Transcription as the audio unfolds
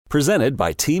Presented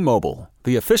by T-Mobile,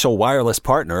 the official wireless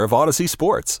partner of Odyssey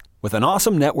Sports. With an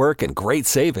awesome network and great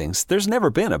savings, there's never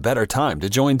been a better time to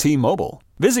join T-Mobile.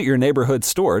 Visit your neighborhood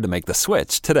store to make the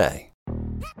switch today.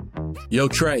 Yo,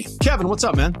 Trey. Kevin, what's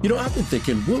up, man? You know, I've been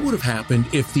thinking, what would have happened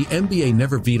if the NBA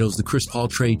never vetoes the Chris Paul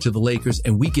trade to the Lakers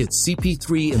and we get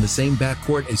CP3 in the same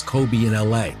backcourt as Kobe in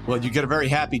LA? Well, you get a very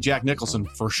happy Jack Nicholson,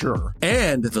 for sure.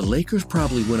 And the Lakers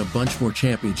probably win a bunch more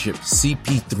championships.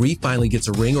 CP3 finally gets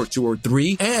a ring or two or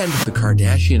three, and the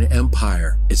Kardashian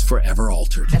empire is forever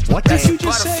altered. What did you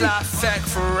just say?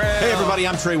 Hey, everybody,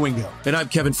 I'm Trey Wingo. And I'm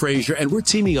Kevin Frazier, and we're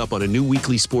teaming up on a new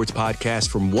weekly sports podcast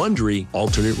from Wondery,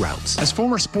 Alternate Routes. As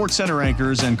former Sports Center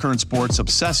anchors and current sports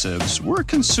obsessives, we're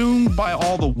consumed by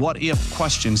all the what-if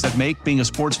questions that make being a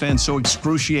sports fan so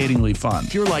excruciatingly fun.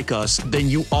 If you're like us, then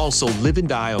you also live and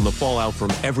die on the fallout from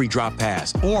every drop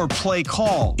pass. Or play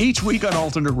call. Each week on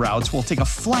Alternate Routes, we'll take a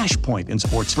flashpoint in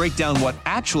sports, break down what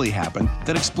actually happened,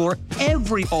 then explore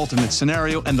every alternate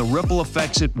scenario and the ripple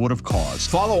effects it would have caused.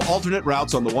 Follow Alternate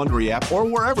Routes on the Wondery app or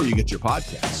wherever you get your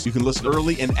podcasts. You can listen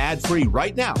early and ad-free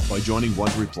right now by joining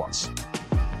Wondery Plus.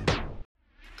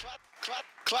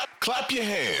 Clap your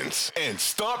hands and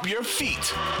stomp your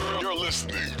feet. You're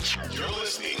listening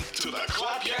to the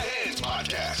Clap Your Hands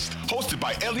podcast, hosted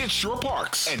by Elliot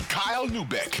Shore-Parks and Kyle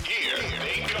Newbeck. Here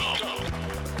they go.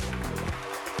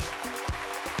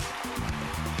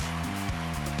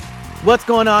 What's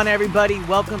going on, everybody?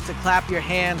 Welcome to Clap Your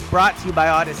Hands, brought to you by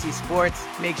Odyssey Sports.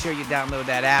 Make sure you download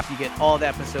that app. You get all the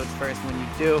episodes first when you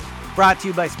do. Brought to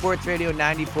you by Sports Radio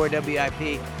 94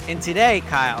 WIP. And today,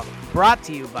 Kyle, brought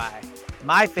to you by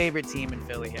my favorite team in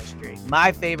Philly history,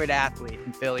 my favorite athlete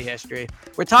in Philly history.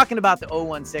 We're talking about the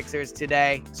 01 Sixers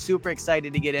today. Super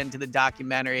excited to get into the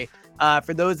documentary.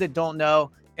 For those that don't know,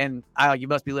 and you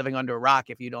must be living under a rock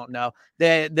if you don't know,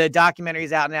 the documentary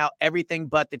is out now, Everything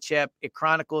But the Chip. It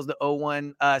chronicles the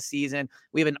 01 season.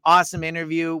 We have an awesome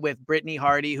interview with Brittany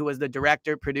Hardy, who was the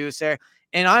director, producer,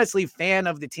 and honestly fan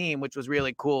of the team, which was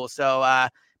really cool. So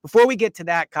before we get to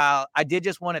that, Kyle, I did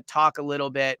just want to talk a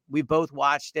little bit. We both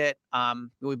watched it.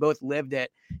 We both lived it.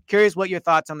 Curious what your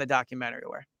thoughts on the documentary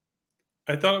were.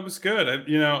 I thought it was good.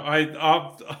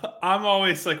 I'm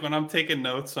always like, when I'm taking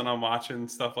notes and I'm watching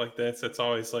stuff like this, it's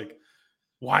always like,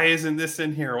 why isn't this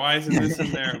in here? Why isn't this in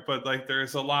there? But like,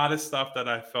 there's a lot of stuff that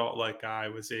I felt like I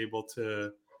was able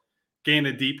to gain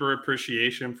a deeper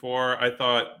appreciation for. I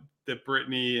thought that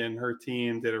Brittany and her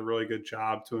team did a really good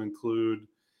job to include,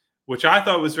 which I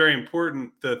thought was very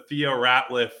important, the Theo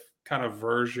Ratliff kind of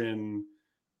version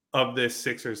of this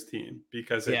Sixers team,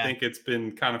 because I think it's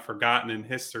been kind of forgotten in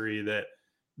history that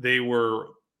they were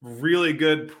really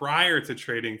good prior to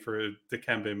trading for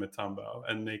Dikembe Mutombo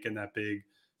and making that big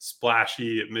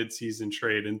splashy midseason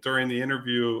trade. And during the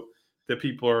interview that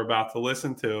people are about to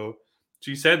listen to,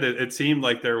 she said that it seemed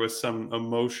like there was some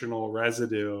emotional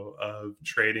residue of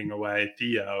trading away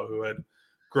Theo, who had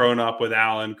grown up with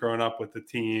Allen, grown up with the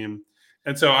team.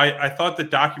 And so I thought the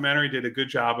documentary did a good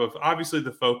job of, obviously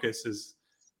the focus is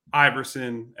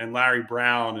Iverson and Larry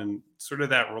Brown and sort of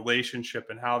that relationship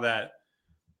and how that,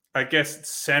 I guess,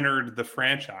 centered the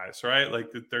franchise, right? Like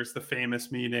there's the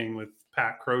famous meeting with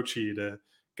Pat Croce to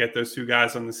get those two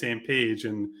guys on the same page.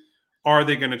 And are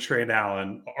they going to trade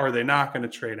Allen? Are they not going to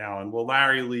trade Allen? Will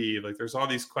Larry leave? Like there's all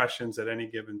these questions at any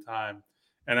given time.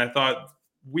 And I thought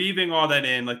weaving all that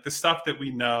in, like the stuff that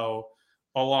we know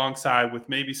alongside with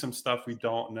maybe some stuff we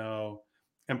don't know,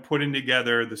 and putting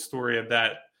together the story of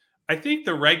that. I think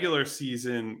the regular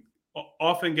season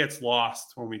often gets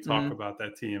lost when we talk about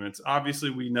that team. It's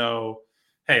obviously, we know,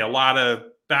 hey, a lot of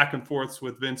back and forths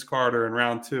with Vince Carter in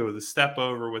round 2, the step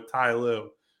over with Ty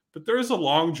Lue, but there's a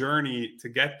long journey to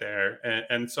get there.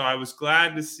 And so I was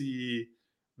glad to see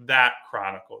that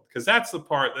chronicled, because that's the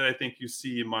part that I think you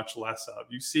see much less of.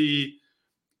 You see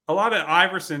a lot of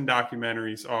Iverson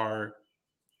documentaries are,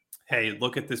 hey,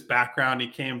 look at this background he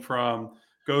came from,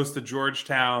 goes to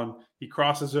Georgetown, he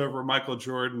crosses over Michael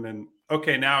Jordan, and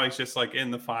okay, now he's just like in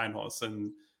the finals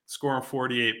and scoring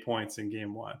 48 points in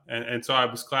game 1. And so I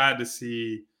was glad to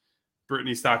see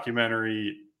Brittany's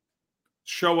documentary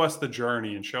show us the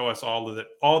journey and show us all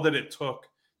that it took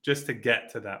just to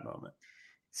get to that moment.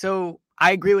 So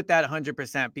I agree with that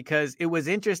 100%, because it was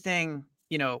interesting,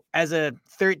 you know, as a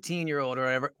 13-year-old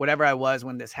or whatever I was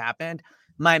when this happened,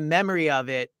 my memory of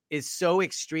it is so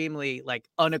extremely, like,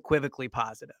 unequivocally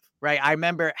positive, right? I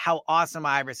remember how awesome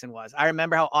Iverson was. I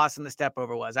remember how awesome the step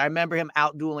over was. I remember him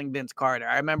out-dueling Vince Carter.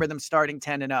 I remember them starting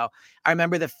 10-0. I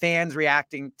remember the fans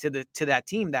reacting to that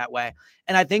team that way.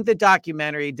 And I think the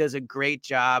documentary does a great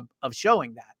job of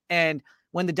showing that. And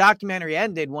when the documentary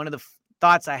ended, one of the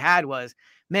thoughts I had was,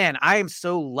 man, I am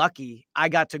so lucky I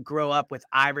got to grow up with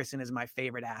Iverson as my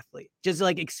favorite athlete. Just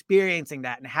like experiencing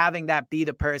that and having that be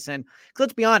the person. 'Cause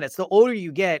let's be honest, the older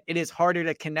you get, it is harder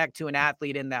to connect to an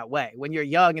athlete in that way. When you're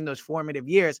young in those formative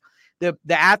years, the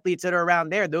athletes that are around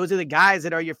there, those are the guys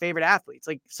that are your favorite athletes.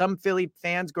 Like some Philly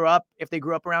fans grow up, if they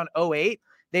grew up around 08,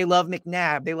 they love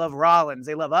McNabb, they love Rollins,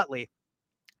 they love Utley.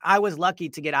 I was lucky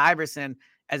to get Iverson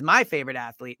as my favorite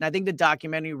athlete. And I think the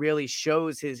documentary really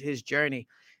shows his journey.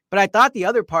 But I thought the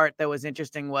other part that was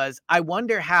interesting was I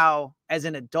wonder how, as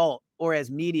an adult or as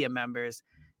media members,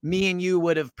 me and you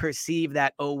would have perceived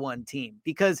that 0-1 team,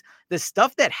 because the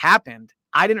stuff that happened,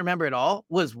 I didn't remember at all,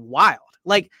 was wild.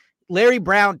 Like Larry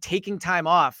Brown taking time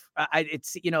off.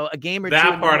 It's, a game or two.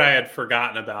 That part I had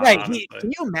forgotten about. Right. Can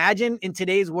you imagine in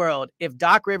today's world if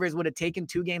Doc Rivers would have taken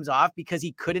 2 games off because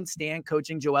he couldn't stand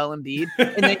coaching Joel Embiid,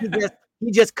 and then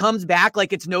he just comes back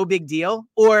like it's no big deal?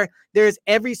 Or there's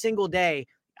every single day,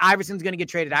 Iverson's going to get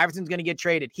traded. Iverson's going to get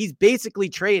traded. He's basically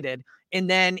traded, and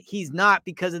then he's not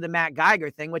because of the Matt Geiger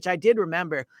thing, which I did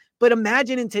remember. But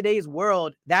imagine in today's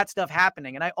world that stuff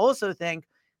happening. And I also think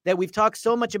that we've talked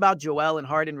so much about Joel and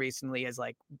Harden recently as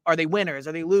like, are they winners?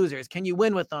 Are they losers? Can you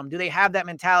win with them? Do they have that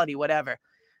mentality? Whatever.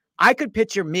 I could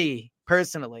picture me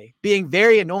personally being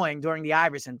very annoying during the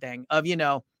Iverson thing of,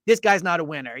 this guy's not a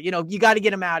winner. You got to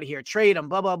get him out of here, trade him,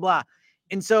 blah, blah, blah.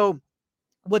 And so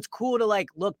what's cool to like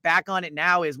look back on it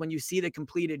now is when you see the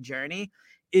completed journey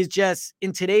is just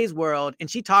in today's world. And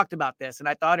she talked about this, and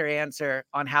I thought her answer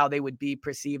on how they would be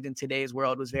perceived in today's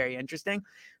world was very interesting,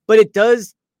 but it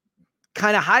does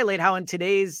kind of highlight how in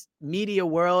today's media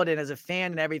world and as a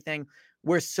fan and everything,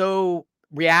 we're so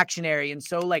reactionary and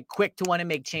so like quick to want to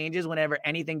make changes whenever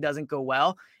anything doesn't go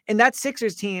well. And that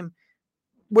Sixers team,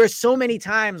 where so many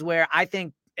times where I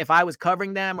think if I was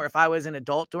covering them or if I was an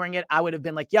adult during it, I would have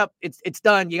been like, yep, it's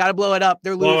done. You got to blow it up.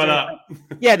 They're losing. Blow it up.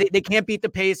 Yeah, they can't beat the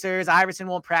Pacers. Iverson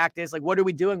won't practice. Like, what are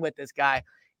we doing with this guy?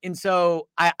 And so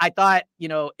I thought,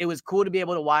 it was cool to be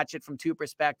able to watch it from 2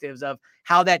 perspectives of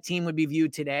how that team would be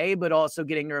viewed today, but also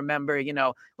getting to remember,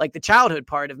 like the childhood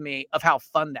part of me of how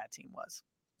fun that team was.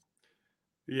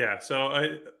 Yeah.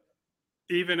 So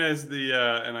even as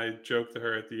and I joked to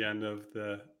her at the end of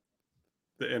the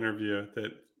interview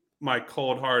that my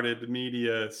cold-hearted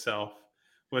media self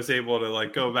was able to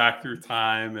like go back through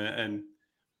time and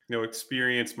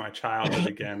experience my childhood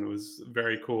again. It was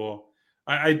very cool.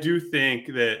 I do think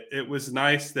that it was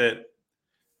nice that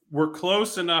we're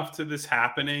close enough to this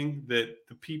happening that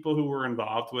the people who were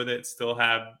involved with it still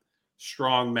have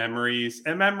strong memories,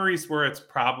 and memories where it's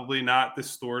probably not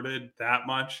distorted that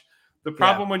much. The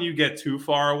problem when you get too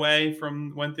far away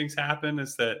from when things happen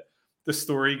is that the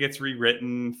story gets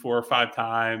rewritten 4 or 5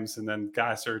 times, and then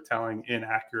guys are telling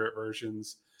inaccurate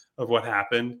versions of what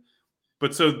happened.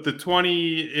 But so the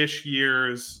 20-ish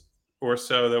years or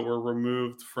so that were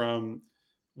removed from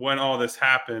when all this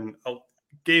happened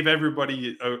gave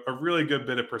everybody a really good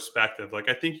bit of perspective. Like,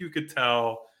 I think you could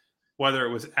tell whether it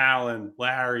was Allen,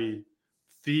 Larry,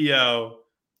 Theo,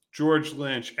 George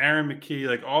Lynch, Aaron McKee,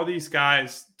 like all these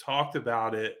guys talked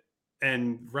about it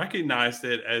and recognized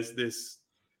it as this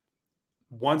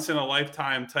once in a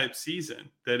lifetime type season,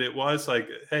 that it was like,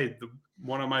 hey,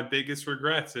 one of my biggest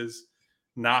regrets is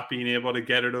not being able to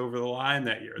get it over the line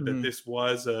that year, that this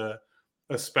was a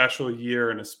special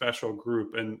year and a special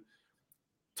group, and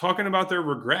talking about their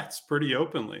regrets pretty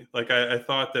openly. Like I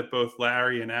thought that both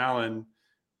Larry and Allen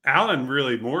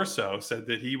really more so said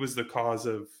that he was the cause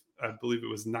of, I believe it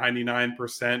was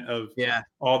 99% of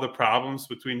all the problems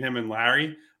between him and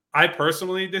Larry. I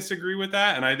personally disagree with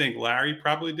that, and I think Larry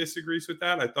probably disagrees with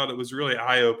that. I thought it was really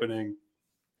eye-opening.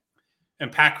 And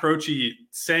Pat Croce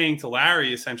saying to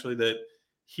Larry essentially that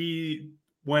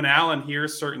when Allen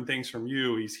hears certain things from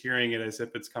you, he's hearing it as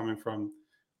if it's coming from,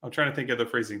 I'm trying to think of the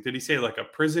phrasing. Did he say like a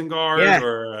prison guard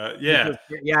or Yeah,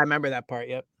 I remember that part.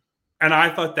 Yep. And I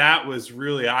thought that was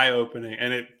really eye-opening.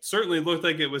 And it certainly looked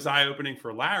like it was eye-opening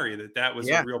for Larry, that was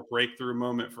a real breakthrough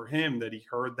moment for him, that he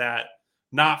heard that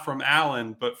not from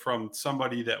Allen, but from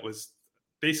somebody that was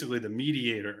basically the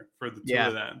mediator for the two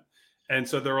of them. And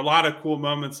so there were a lot of cool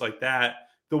moments like that.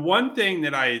 The one thing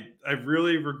that I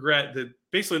really regret that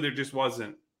basically there just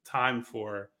wasn't time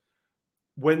for,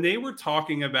 when they were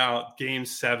talking about Game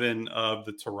 7 of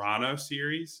the Toronto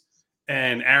series,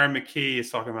 and Aaron McKee is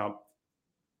talking about,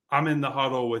 I'm in the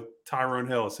huddle with Tyrone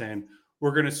Hill saying,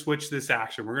 we're going to switch this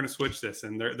action. We're going to switch this.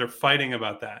 And they're fighting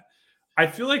about that. I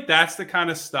feel like that's the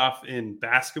kind of stuff in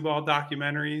basketball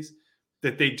documentaries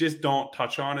that they just don't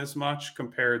touch on as much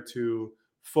compared to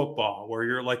football, where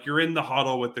you're in the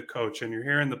huddle with the coach and you're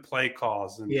hearing the play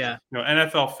calls. And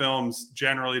NFL Films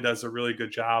generally does a really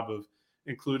good job of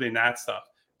including that stuff.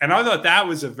 And I thought that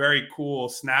was a very cool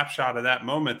snapshot of that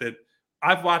moment. That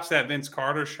I've watched that Vince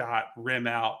Carter shot rim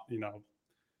out,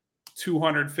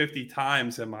 250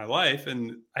 times in my life,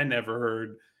 and I never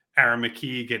heard Aaron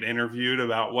McKee get interviewed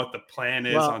about what the plan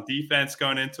is on defense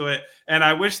going into it. And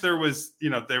I wish there was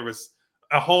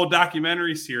a whole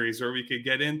documentary series where we could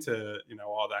get into,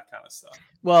 all that kind of stuff.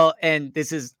 Well, and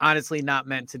this is honestly not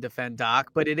meant to defend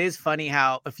Doc, but it is funny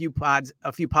how a few pods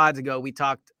ago we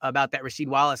talked about that Rasheed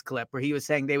Wallace clip where he was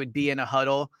saying they would be in a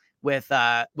huddle with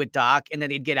Doc, and then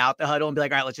they'd get out the huddle and be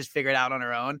like, all right, let's just figure it out on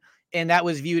our own. And that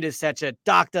was viewed as such a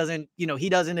Doc doesn't, he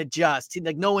doesn't adjust.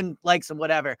 Like no one likes him,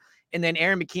 whatever. And then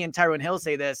Aaron McKee and Tyrone Hill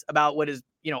say this about what is,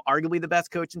 arguably the best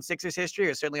coach in Sixers history,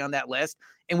 or certainly on that list.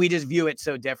 And we just view it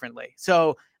so differently.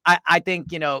 So I think,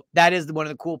 that is one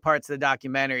of the cool parts of the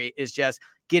documentary is just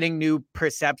getting new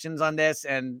perceptions on this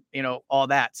and, all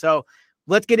that. So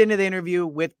let's get into the interview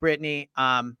with Brittany.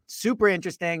 Super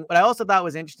interesting. What I also thought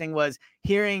was interesting was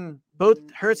hearing both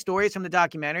her stories from the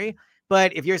documentary.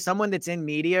 But if you're someone that's in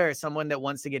media or someone that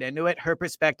wants to get into it, her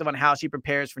perspective on how she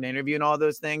prepares for an interview and all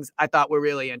those things, I thought were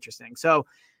really interesting. So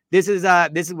this is where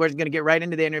we're going to get right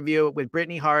into the interview with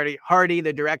Brittany Hardy,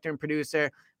 the director and producer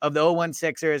of the 01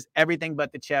 Sixers, Everything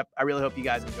But the Chip. I really hope you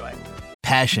guys enjoy it.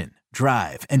 Passion,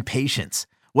 drive, and patience.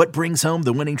 What brings home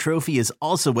the winning trophy is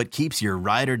also what keeps your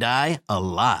ride or die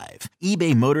alive.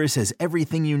 eBay Motors has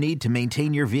everything you need to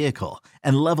maintain your vehicle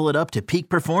and level it up to peak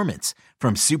performance,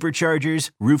 from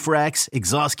superchargers, roof racks,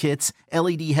 exhaust kits,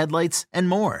 LED headlights, and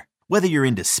more. Whether you're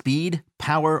into speed,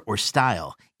 power, or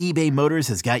style, eBay Motors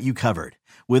has got you covered.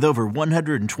 With over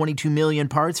 122 million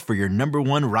parts for your number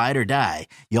one ride or die,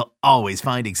 you'll always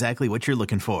find exactly what you're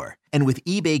looking for. And with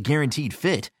eBay Guaranteed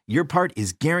Fit, your part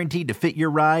is guaranteed to fit your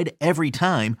ride every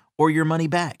time or your money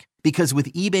back. Because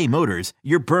with eBay Motors,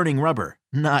 you're burning rubber,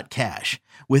 not cash.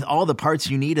 With all the parts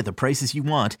you need at the prices you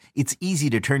want, it's easy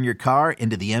to turn your car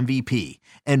into the MVP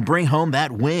and bring home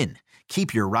that win.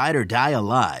 Keep your ride or die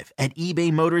alive at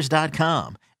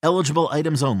ebaymotors.com. Eligible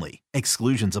items only.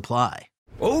 Exclusions apply.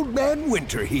 Old Man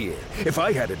Winter here. If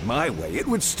I had it my way, it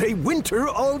would stay winter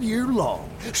all year long.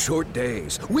 Short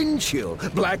days, wind chill,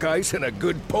 black ice, and a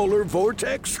good polar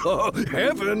vortex. Oh,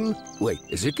 heaven. Wait,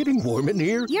 is it getting warm in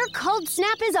here? Your cold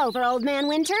snap is over, Old Man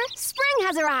Winter. Spring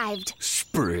has arrived.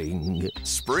 Spring.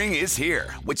 Spring is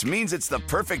here, which means it's the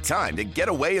perfect time to get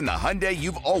away in the Hyundai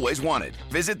you've always wanted.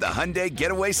 Visit the Hyundai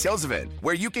Getaway Sales Event,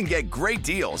 where you can get great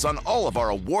deals on all of our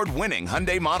award-winning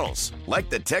Hyundai models, like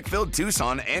the tech-filled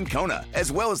Tucson and Kona,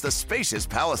 as well as the spacious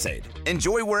Palisade.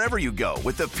 Enjoy wherever you go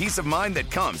with the peace of mind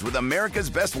that comes with America's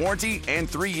best warranty and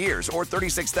 3 years or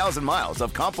 36,000 miles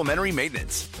of complimentary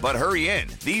maintenance. But hurry in,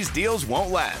 these deals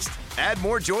won't last. Add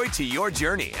more joy to your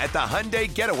journey at the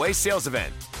Hyundai Getaway Sales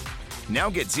Event. Now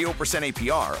get 0%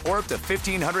 APR or up to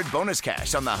 $1,500 bonus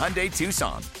cash on the Hyundai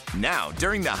Tucson. Now,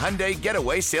 during the Hyundai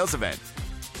Getaway Sales Event.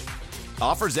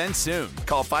 Offers end soon.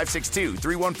 Call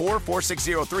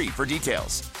 562-314-4603 for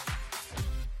details.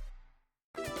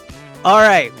 All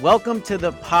right, welcome to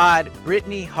the pod.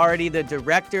 Brittany Hardy, the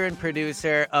director and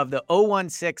producer of the 01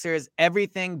 Sixers,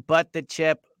 Everything But the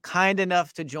Chip, kind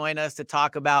enough to join us to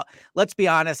talk about, let's be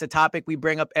honest, a topic we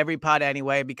bring up every pod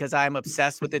anyway, because I'm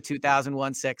obsessed with the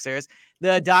 2001 Sixers.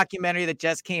 The documentary that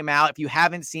just came out, if you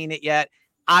haven't seen it yet,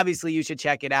 obviously you should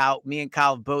check it out. Me and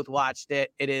Kyle both watched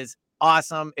it. It is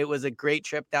awesome. It was a great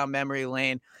trip down memory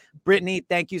lane. Brittany,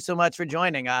 thank you so much for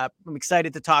joining. I'm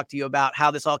excited to talk to you about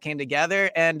how this all came together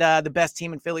and the best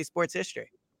team in Philly sports history.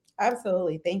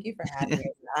 Absolutely. Thank you for having me.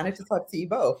 It's an honor to talk to you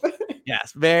both.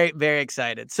 Yes, very, very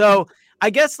excited. So I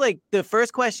guess like the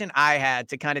first question I had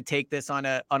to kind of take this on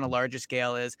a larger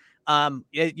scale is,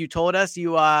 you told us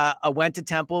you went to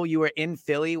Temple, you were in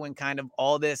Philly when kind of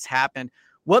all this happened.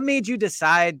 What made you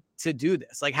decide to do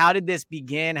this? Like, how did this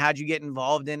begin? How'd you get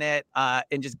involved in it?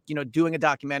 And just, doing a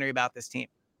documentary about this team.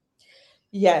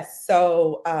 Yes.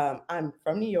 So I'm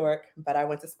from New York, but I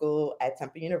went to school at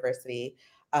Temple University.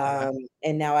 And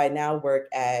now I work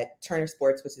at Turner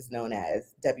Sports, which is known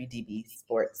as WDB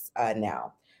Sports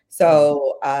now.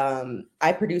 So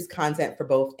I produce content for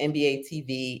both NBA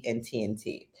TV and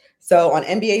TNT. So on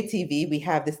NBA TV, we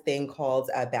have this thing called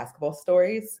Basketball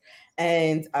Stories.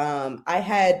 And I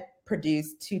had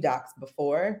produced 2 docs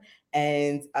before,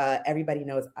 and everybody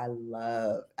knows I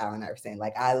love Allen Iverson.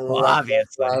 Like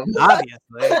obviously, come on,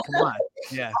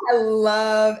 yeah. I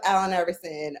love Allen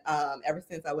Iverson. Ever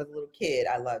since I was a little kid,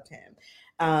 I loved him.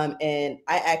 And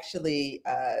I actually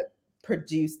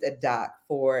produced a doc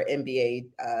for NBA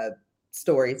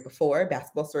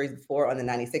basketball stories before on the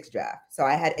 96 draft. So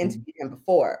I had interviewed him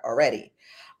before already.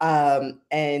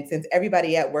 And since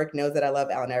everybody at work knows that I love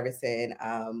Allen Iverson,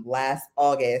 last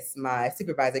August, my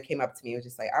supervisor came up to me and was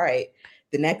just like, all right,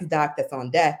 the next doc that's on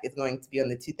deck is going to be on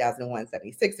the 2001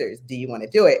 76ers. Do you want to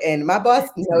do it? And my boss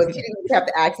knows he didn't even have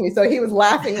to ask me. So he was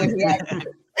laughing when he asked me.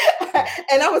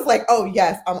 And I was like, oh,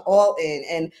 yes, I'm all in.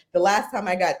 And the last time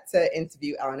I got to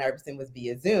interview Allen Iverson was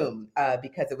via Zoom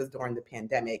because it was during the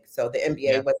pandemic. So the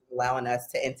NBA wasn't allowing us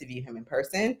to interview him in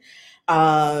person.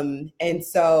 And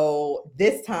so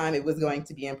this time it was going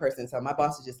to be in person. So my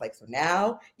boss was just like, so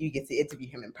now you get to interview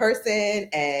him in person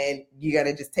and you got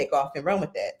to just take off and run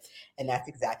with it. And that's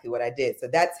exactly what I did. So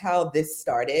that's how this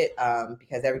started,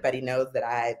 because everybody knows that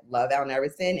I love Allen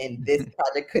Iverson, and this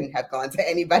project couldn't have gone to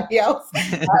anybody else.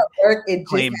 It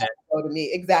just had to go to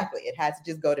me. Exactly. It had to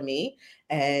just go to me.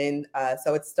 And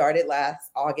so it started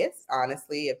last August,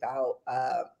 honestly, about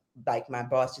like my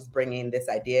boss just bringing this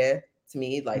idea to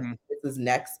me, like this was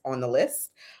next on the list.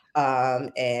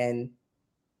 And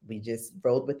we just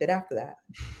rolled with it after that.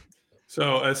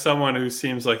 So as someone who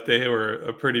seems like they were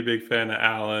a pretty big fan of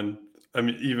Allen, I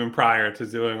mean, even prior to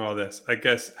doing all this, I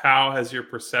guess, how has your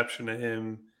perception of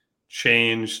him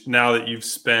changed now that you've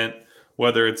spent,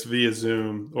 whether it's via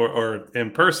Zoom or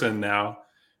in person now,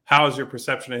 how has your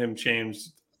perception of him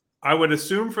changed? I would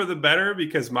assume for the better,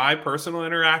 because my personal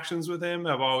interactions with him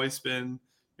have always been,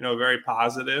 very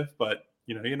positive, but,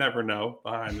 you never know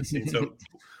behind the scenes. So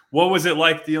what was it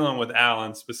like dealing with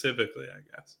Allen specifically, I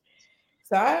guess?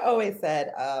 So I always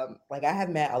said, like, I have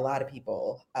met a lot of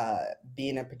people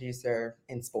being a producer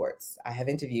in sports. I have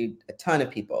interviewed a ton of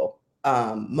people.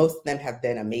 Most of them have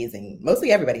been amazing.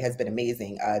 Mostly everybody has been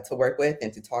amazing to work with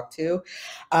and to talk to.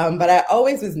 But I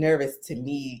always was nervous to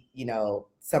meet,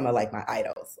 some of like my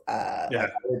idols. Like I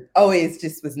always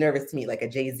just was nervous to meet like a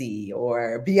Jay-Z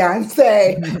or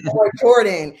Beyonce or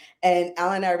Jordan. And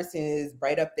Allen Iverson is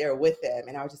right up there with them.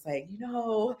 And I was just like,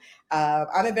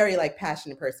 I'm a very like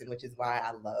passionate person, which is why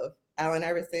I love Allen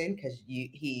Iverson, because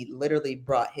he literally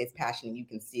brought his passion, and you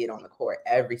can see it on the court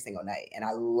every single night. And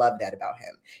I love that about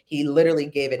him. He literally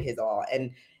gave it his all.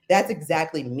 And that's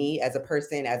exactly me as a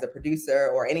person, as a producer,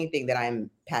 or anything that I'm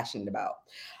passionate about.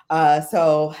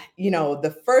 So,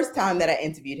 the first time that I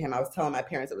interviewed him, I was telling my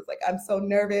parents, it was like, I'm so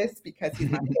nervous because he's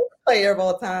my favorite player of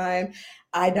all time.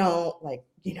 I don't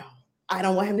I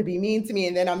don't want him to be mean to me,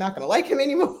 and then I'm not going to like him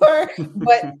anymore.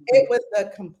 But it was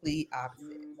the complete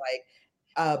opposite.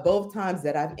 Like both times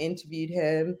that I've interviewed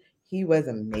him, he was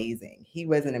amazing. He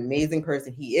was an amazing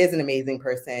person. He is an amazing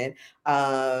person.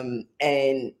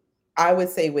 And I would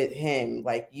say with him,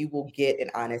 like, you will get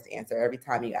an honest answer every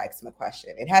time you ask him a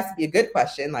question. It has to be a good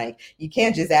question. Like, you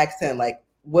can't just ask him, like,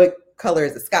 what color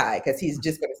is the sky? Because he's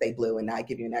just going to say blue and not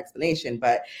give you an explanation.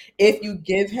 But if you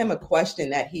give him a question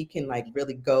that he can, like,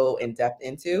 really go in depth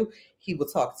into, he will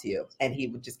talk to you, and he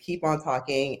would just keep on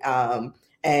talking.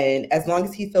 And as long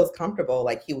as he feels comfortable,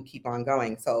 like, he will keep on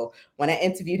going. So when I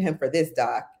interviewed him for this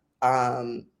doc,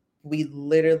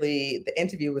 the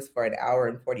interview was for an hour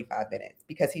and 45 minutes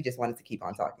because he just wanted to keep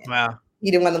on talking. Wow.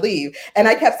 He didn't want to leave. And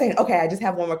I kept saying, okay, I just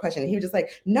have one more question. And he was just like,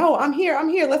 no, I'm here.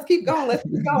 Let's keep going.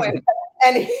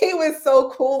 And he was so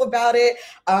cool about it.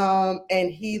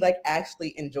 And he like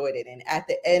actually enjoyed it. And at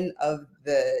the end of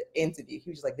the interview, he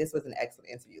was just like, this was an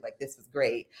excellent interview. Like, this was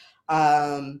great.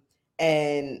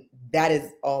 And that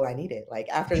is all I needed. Like,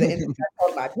 after the interview, I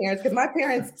told my parents, because my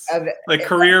parents like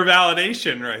career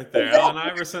validation right there. Allen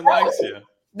Iverson likes you.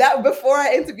 That before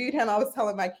I interviewed him, I was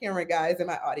telling my camera guys and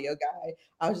my audio guy,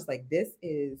 I was just like, this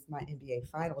is my NBA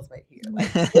finals right here.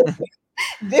 Like,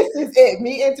 this is it.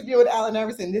 Me interviewing Allen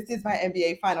Iverson, this is my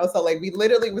NBA finals. So like, we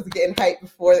literally was getting hyped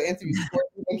before the interview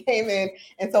came in.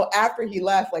 And so after he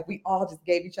left, like, we all just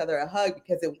gave each other a hug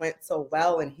because it went so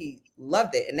well and he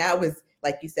loved it. And that was,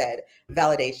 like you said,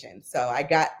 validation. So I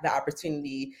got the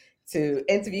opportunity to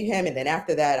interview him. And then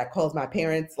after that, I called my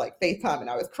parents, like, FaceTime, and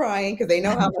I was crying because they know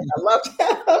how much I loved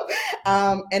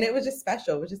him. And it was just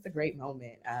special. It was just a great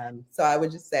moment. So I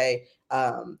would just say,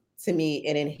 to me,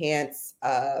 it enhanced,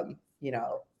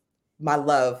 my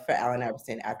love for Allen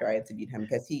Iverson after I interviewed him,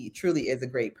 because he truly is a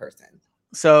great person.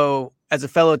 So as a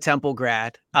fellow Temple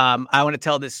grad, I want to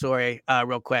tell this story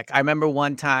real quick. I remember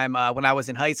one time when I was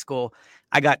in high school,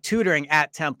 I got tutoring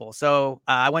at Temple. So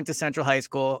I went to Central High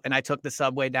School and I took the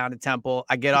subway down to Temple.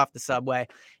 I get off the subway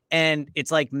and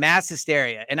it's like mass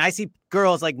hysteria. And I see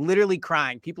girls like literally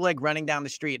crying, people like running down the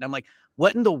street. And I'm like,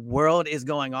 what in the world is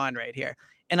going on right here?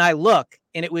 And I look,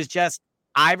 and it was just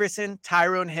Iverson,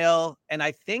 Tyrone Hill, and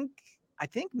I think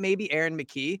maybe Aaron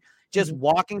McKee just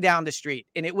walking down the street.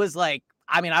 And it was like,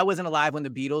 I mean, I wasn't alive when the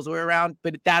Beatles were around,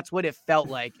 but that's what it felt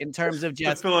like in terms of The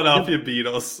just Philadelphia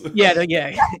Beatles. Yeah.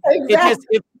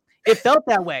 Exactly. It felt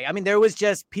that way. I mean, there was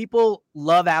just people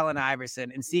love Allen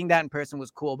Iverson, and seeing that in person was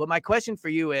cool. But my question for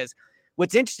you is,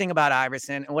 what's interesting about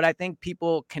Iverson, and what I think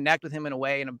people connect with him in a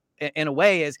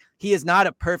way is he is not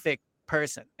a perfect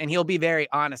person, and he'll be very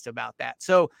honest about that.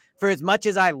 So for as much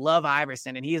as I love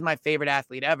Iverson, and he is my favorite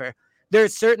athlete ever,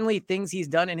 there's certainly things he's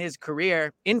done in his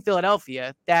career in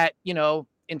Philadelphia that,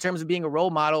 in terms of being a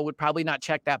role model, would probably not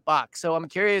check that box. So I'm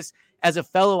curious, as a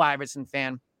fellow Iverson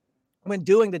fan, when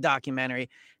doing the documentary,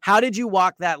 how did you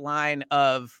walk that line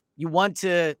of you want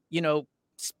to,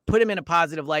 put him in a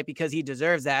positive light because he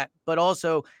deserves that, but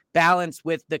also balance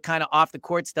with the kind of off the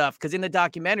court stuff? Because in the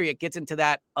documentary, it gets into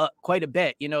that quite a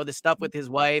bit, the stuff with his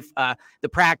wife, the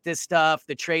practice stuff,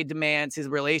 the trade demands, his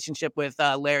relationship with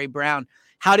Larry Brown.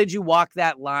 How did you walk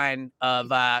that line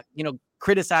of,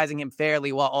 criticizing him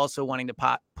fairly while also wanting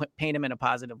to paint him in a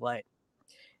positive light?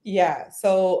 Yeah.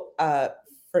 So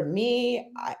for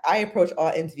me, I approach all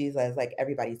interviews as like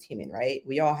everybody's human, right?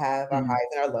 We all have our highs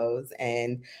and our lows,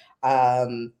 and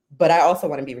but I also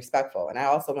want to be respectful, and I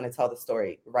also want to tell the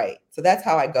story right. So that's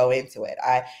how I go into it.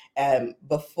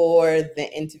 Before the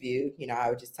interview, I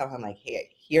would just tell him like, hey,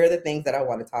 here are the things that I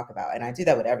want to talk about, and I do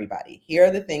that with everybody. Here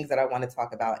are the things that I want to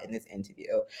talk about in this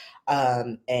interview,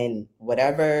 and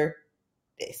whatever.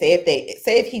 Say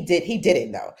if he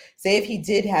didn't though. Say if he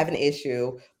did have an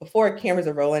issue before cameras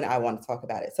are rolling, I want to talk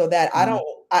about it so that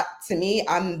to me,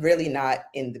 I'm really not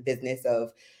in the business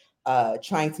of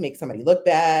trying to make somebody look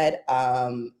bad.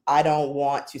 I don't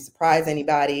want to surprise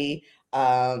anybody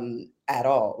at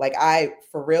all. Like I,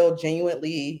 for real,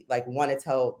 genuinely want to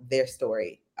tell their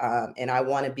story. And I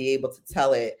want to be able to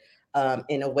tell it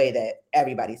in a way that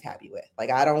everybody's happy with.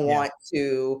 Like, I don't want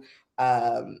to,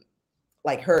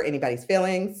 hurt anybody's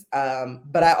feelings.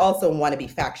 But I also want to be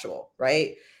factual,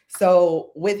 right?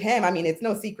 So with him, I mean, it's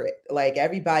no secret. Like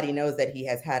everybody knows that he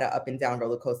has had an up and down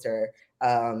roller coaster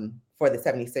for the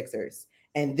 76ers.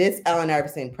 And this Allen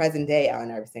Iverson, present day Allen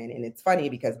Iverson, and it's funny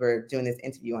because we're doing this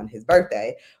interview on his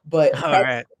birthday, but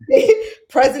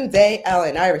present day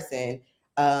Allen Iverson,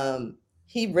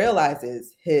 he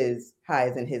realizes his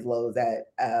highs and his lows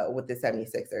with the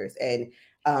 76ers. And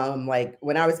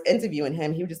when I was interviewing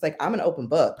him, he was just like, I'm an open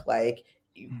book. Like,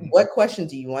 what question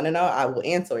do you want to know? I will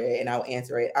answer it, and I'll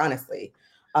answer it honestly.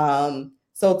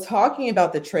 So talking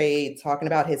about the trade, talking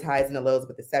about his highs and the lows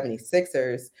with the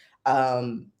 76ers,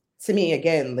 to me,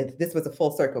 again, this was a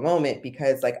full circle moment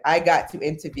because I got to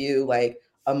interview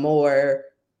a more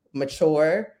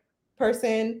mature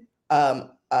person,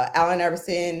 Allen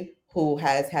Iverson, who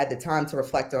has had the time to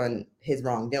reflect on his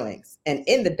wrongdoings. And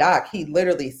in the doc, he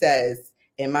literally says,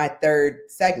 in my third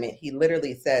segment, he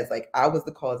literally says, I was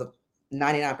the cause of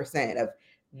 99% of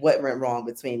what went wrong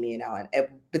between me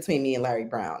and Larry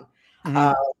Brown.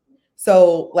 Mm-hmm.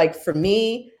 So for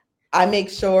me, I make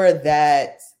sure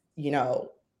that,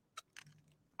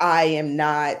 I am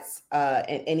not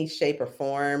in any shape or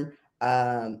form,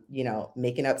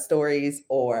 making up stories,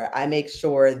 or I make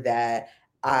sure that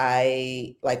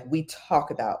we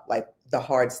talk about the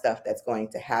hard stuff that's going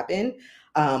to happen,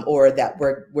 or that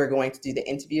we're going to do the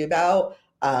interview about.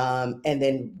 And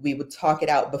then we would talk it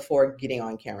out before getting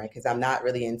on camera, because I'm not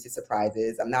really into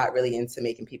surprises. I'm not really into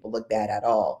making people look bad at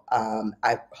all.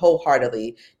 I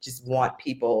wholeheartedly just want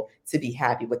people to be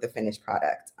happy with the finished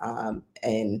product.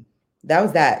 And that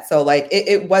was that. So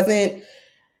it wasn't,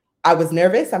 I was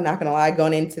nervous, I'm not going to lie,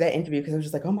 going into that interview, because I was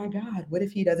just like, oh my God, what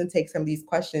if he doesn't take some of these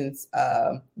questions,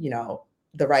 the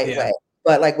right way?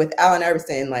 But with Allen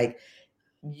Iverson,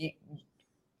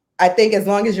 I think as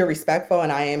long as you're respectful,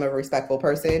 and I am a respectful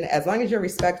person, as long as you're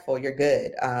respectful, you're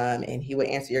good. And he would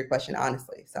answer your question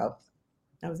honestly. So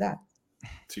that was that.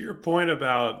 To your point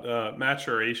about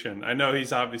maturation, I know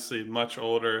he's obviously much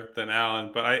older than Allen,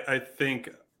 but I think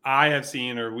I have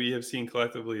seen, or we have seen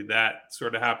collectively, that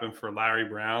sort of happen for Larry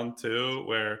Brown too,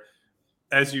 where,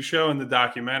 as you show in the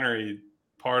documentary,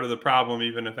 part of the problem,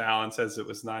 even if Allen says it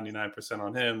was 99%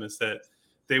 on him, is that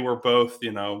they were both,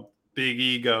 big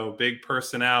ego, big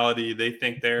personality. They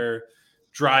think they're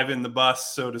driving the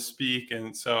bus, so to speak.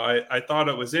 And so I thought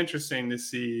it was interesting to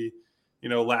see,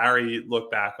 Larry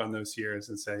look back on those years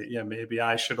and say, yeah, maybe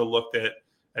I should have looked at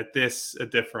this a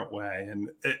different way, and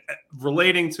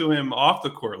relating to him off the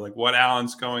court, what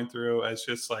Allen's going through as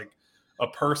just a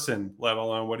person, let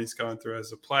alone what he's going through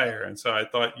as a player. And so I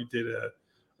thought you did a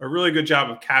really good job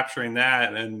of capturing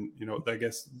that. And, I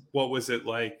guess, what was it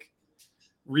like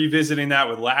revisiting that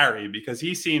with Larry? Because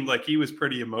he seemed like he was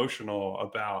pretty emotional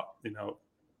about,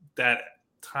 that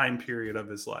time period of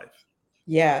his life.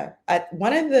 Yeah.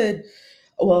 One of the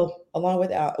Well, along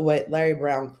with Larry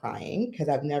Brown crying, because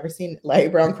I've never seen Larry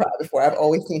Brown cry before. I've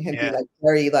always seen him be Yeah. like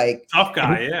very like Tough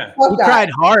guy, yeah. He cried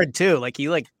hard too. Like he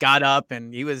like got up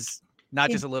and he was not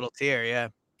just a little tear. Yeah.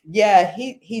 Yeah,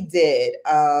 he did.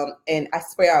 And I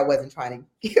swear I wasn't trying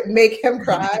to make him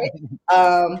cry.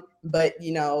 But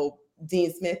you know,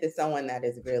 Dean Smith is someone that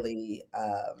is really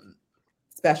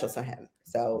special to him.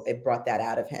 So it brought that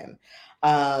out of him.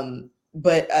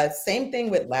 But same thing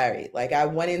with Larry. Like I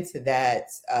went into that,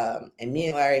 and me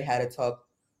and Larry had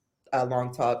a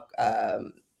long talk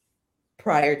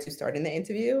prior to starting the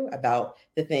interview about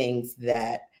the things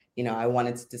that I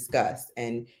wanted to discuss,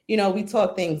 and we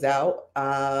talked things out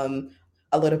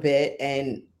a little bit.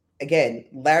 And again,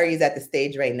 Larry's at the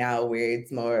stage right now where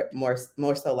it's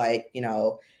more so like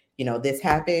this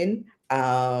happened.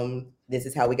 This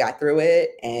is how we got through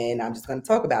it, and I'm just going to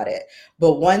talk about it.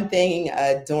 But one thing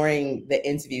during the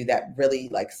interview that really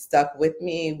like stuck with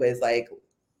me was like,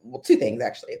 well, two things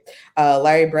actually.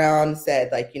 Larry Brown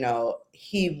said like,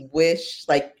 he wished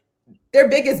like their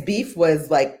biggest beef was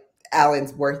like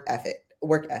Allen's work ethic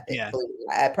Yeah.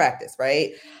 at practice,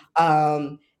 right?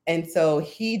 And so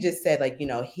he just said like,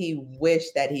 he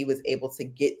wished that he was able to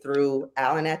get through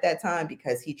Allen at that time,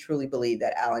 because he truly believed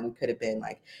that Allen could have been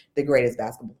like the greatest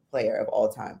basketball player of all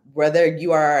time. Whether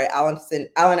you are an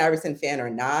Allen Iverson fan or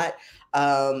not,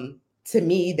 to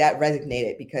me that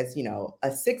resonated, because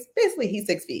basically he's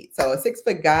 6 feet, so a 6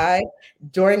 foot guy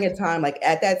during a time like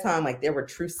at that time, like there were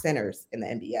true centers in the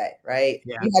NBA, right?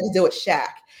 Yeah. You had to deal with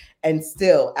Shaq, and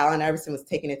still Allen Iverson was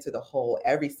taking it to the hole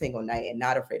every single night and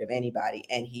not afraid of anybody.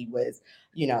 And he was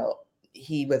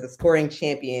a scoring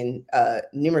champion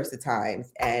numerous of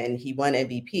times, and he won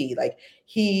MVP. Like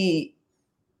he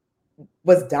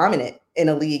was dominant in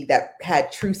a league that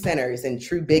had true centers and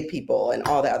true big people and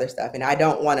all the other stuff. And I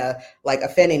don't want to like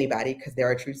offend anybody, because there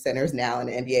are true centers now in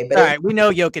the NBA. But all right, we know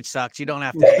Jokic sucks. You don't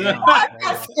have to.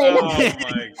 Oh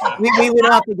my God. we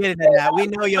don't have to get into that. We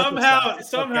know Jokic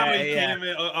somehow okay, he yeah.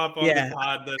 came up on the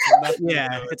pod.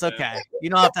 It's okay. You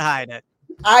don't have to hide it.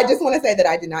 I just want to say that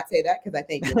I did not say that, because I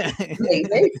think it's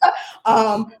amazing.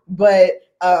 But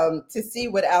to see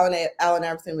what Allen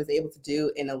Iverson was able to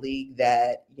do in a league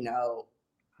that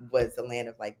was the land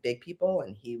of like big people,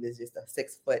 and he was just a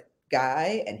 6 foot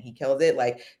guy and he killed it.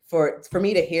 Like for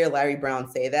me to hear Larry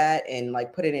Brown say that and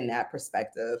like put it in that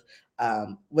perspective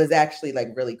was actually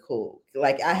like really cool.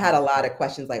 Like I had a lot of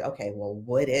questions like, okay, well,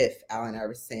 what if Allen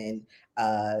Iverson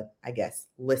I guess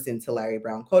listened to Larry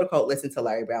Brown, quote unquote, listened to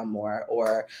Larry Brown more?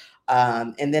 Or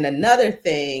and then another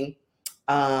thing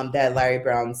that Larry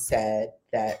Brown said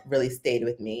that really stayed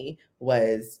with me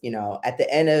was, at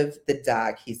the end of the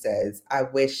doc, he says, I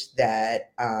wish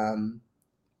that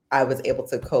I was able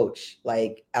to coach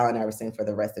like Allen Iverson for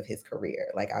the rest of his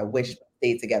career. Like I wish we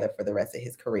stayed together for the rest of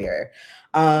his career.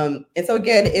 And so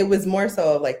again, it was more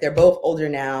so like they're both older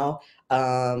now.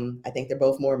 I think they're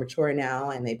both more mature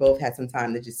now, and they both had some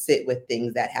time to just sit with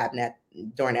things that happened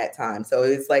during that time. So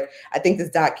it was like, I think this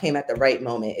doc came at the right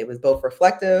moment. It was both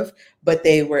reflective, but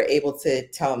they were able to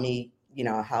tell me,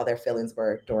 how their feelings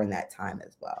were during that time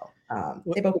as well.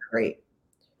 They both were great.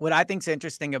 What I think's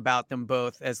interesting about them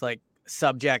both as like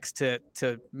subjects to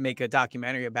make a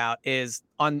documentary about is,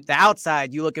 on the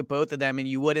outside, you look at both of them and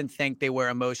you wouldn't think they were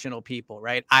emotional people,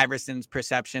 right? Iverson's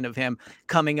perception of him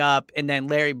coming up, and then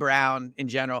Larry Brown in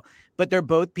general. But they're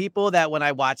both people that when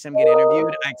I watch them get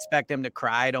interviewed, I expect them to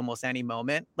cry at almost any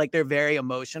moment. Like they're very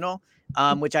emotional,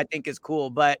 which I think is cool.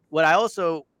 But what I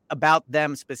also about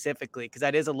them specifically, because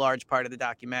that is a large part of the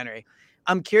documentary,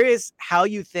 I'm curious how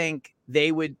you think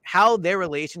how their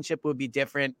relationship would be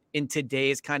different in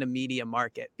today's kind of media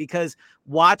market, because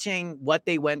watching what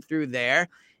they went through there,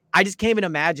 I just can't even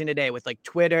imagine today with like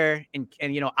Twitter and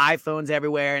iPhones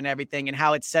everywhere and everything, and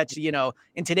how it's such,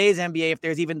 in today's NBA, if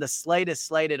there's even the slightest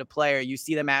slight at a player, you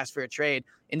see them ask for a trade,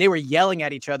 and they were yelling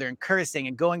at each other and cursing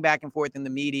and going back and forth in the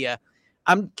media.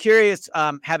 I'm curious,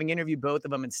 having interviewed both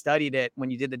of them and studied it when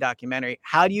you did the documentary,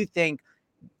 how do you think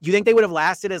they would have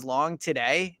lasted as long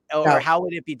today, or No. how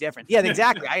would it be different? Yeah,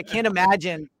 exactly. I can't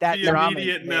imagine that. The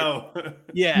immediate no.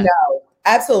 Yeah. No,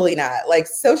 absolutely not. Like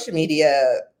social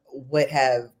media would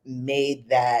have made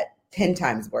that 10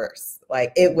 times worse.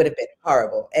 Like it would have been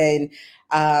horrible. And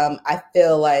I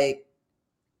feel like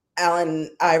Allen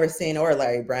Iverson or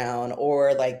Larry Brown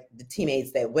or like the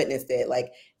teammates that witnessed it,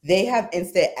 like they have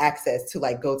instant access to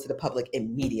like go to the public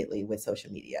immediately with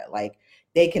social media. Like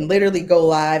they can literally go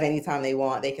live anytime they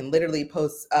want. They can literally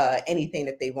post anything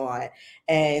that they want.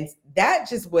 And that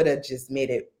just would have just made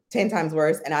it 10 times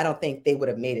worse. And I don't think they would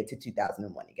have made it to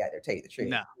 2001 together, to tell you the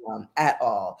truth, at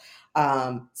all.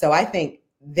 So I think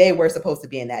they were supposed to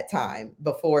be in that time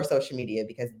before social media,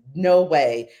 because no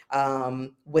way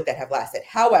would that have lasted.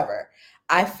 However,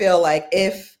 I feel like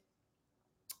if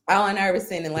Allen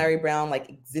Iverson and Larry Brown like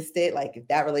existed, like if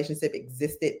that relationship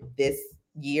existed this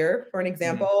year, for an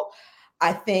example,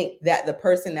 I think that the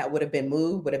person that would have been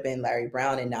moved would have been Larry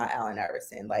Brown and not Allen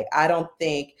Iverson. Like, I don't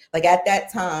think, like, at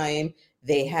that time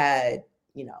they had,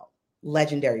 you know,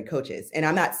 legendary coaches. And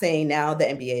I'm not saying now the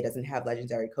NBA doesn't have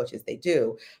legendary coaches, they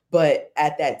do, but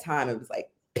at that time it was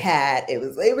like Pat, it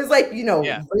was like, you know,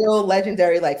 real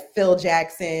legendary, like Phil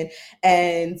Jackson.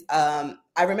 And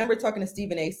I remember talking to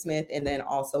Stephen A. Smith and then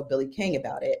also Billy King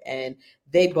about it. And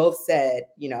they both said,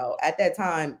 you know, at that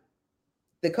time,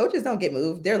 the coaches don't get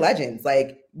moved. They're legends.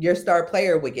 Like, your star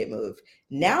player would get moved.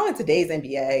 Now in today's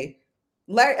NBA,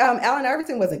 Allen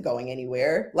Iverson wasn't going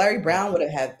anywhere. Larry Brown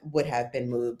would have been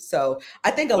moved. So I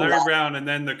think Larry Brown, and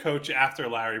then the coach after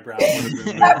Larry Brown would have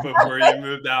been moved before you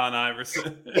moved Allen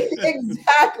Iverson.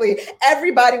 Exactly.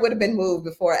 Everybody would have been moved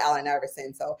before Allen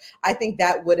Iverson. So I think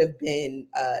that would have been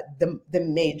the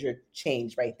major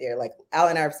change right there. Like,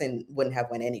 Allen Iverson wouldn't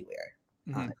have went anywhere,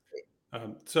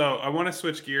 honestly. So I want to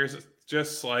switch gears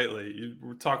just slightly. You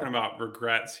were talking about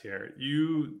regrets here.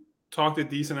 You talked a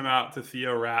decent amount to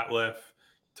Theo Ratliff,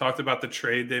 talked about the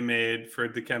trade they made for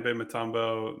Dikembe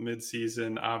Mutombo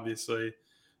midseason, obviously.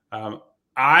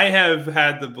 I have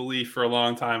had the belief for a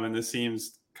long time, and this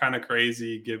seems kind of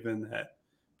crazy given that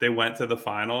they went to the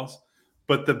finals,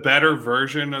 but the better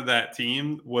version of that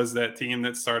team was that team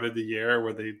that started the year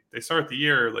where they start the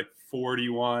year like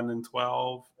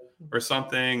 41-12 or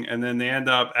something. And then they end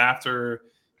up, after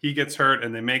he gets hurt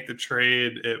and they make the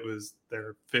trade,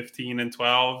 they're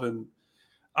 15-12. And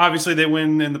obviously they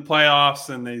win in the playoffs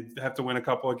and they have to win a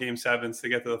couple of game sevens to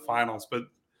get to the finals. But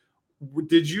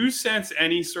did you sense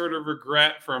any sort of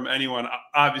regret from anyone,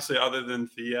 obviously other than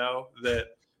Theo, that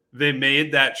they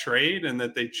made that trade and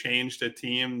that they changed a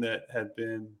team that had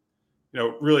been, you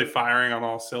know, really firing on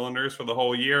all cylinders for the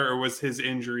whole year? Or was his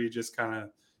injury just kind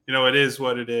of, you know, it is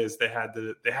what it is? They had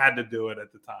to do it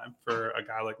at the time for a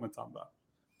guy like Mutombo.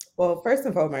 Well, first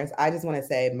and foremost, I just want to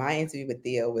say my interview with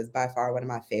Theo was by far one of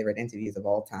my favorite interviews of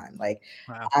all time. Like,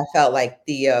 wow. I felt like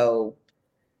Theo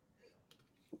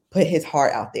put his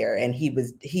heart out there, and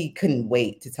he couldn't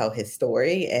wait to tell his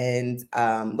story. And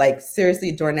like,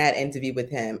 seriously, during that interview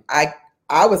with him, I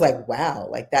was like, wow,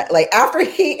 like that, like after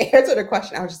he answered a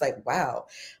question, I was just like, wow,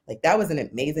 like that was an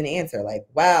amazing answer. Like,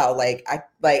 wow.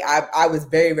 I was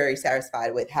very, very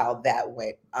satisfied with how that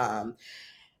went.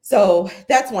 So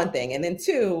that's one thing. And then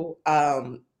two,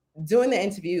 doing the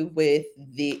interview with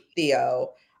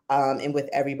Theo and with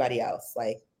everybody else,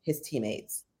 like his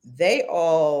teammates, they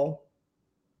all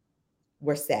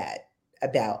were sad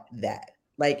about that.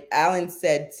 Like, Allen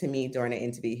said to me during the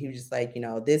interview, he was just like, you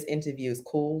know, this interview is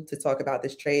cool to talk about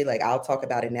this trade. Like, I'll talk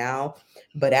about it now,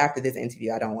 but after this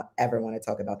interview, I don't ever want to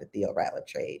talk about the Theo Ratliff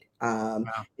trade. Wow.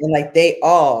 And like, they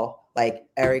all, like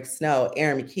Eric Snow,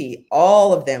 Aaron McKee,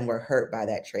 all of them were hurt by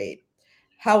that trade.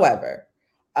 However,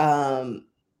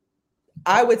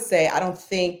 I would say, I don't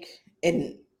think,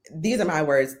 and these are my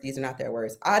words, these are not their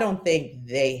words, I don't think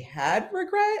they had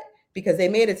regret, because they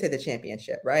made it to the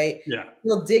championship, right? Yeah.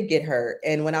 Theo did get hurt.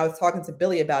 And when I was talking to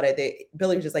Billy about it,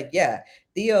 Billy was just like, yeah,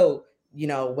 Theo, you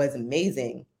know, was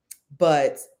amazing.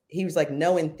 But he was like,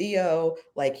 knowing Theo,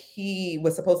 like, he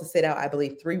was supposed to sit out, I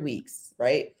believe, 3 weeks,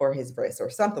 right? For his wrist or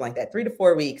something like that, 3 to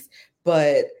 4 weeks.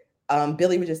 But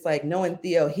Billy was just like, knowing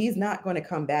Theo, he's not going to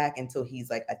come back until he's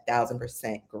like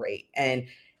 1,000% great. And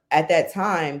at that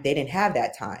time, they didn't have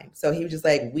that time. So he was just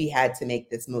like, we had to make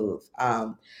this move.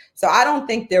 So I don't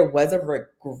think there was a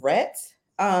regret,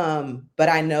 but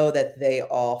I know that they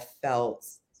all felt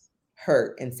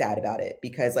hurt and sad about it,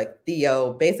 because like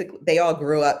Theo, basically, they all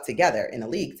grew up together in a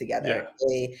league together.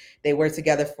 Yeah. They were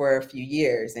together for a few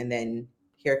years, and then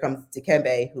here comes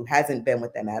Dikembe, who hasn't been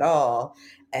with them at all.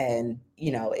 And,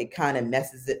 you know, it kind of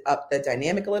messes it up, the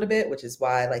dynamic a little bit, which is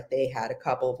why like they had a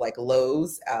couple of like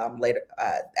lows later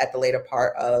at the later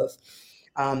part of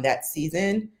that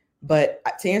season. But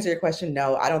to answer your question,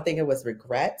 no, I don't think it was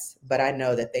regret, but I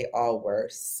know that they all were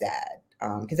sad,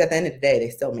 because at the end of the day, they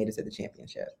still made it to the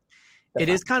championship. It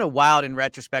is kind of wild in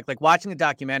retrospect, like watching the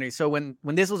documentary. So when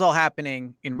this was all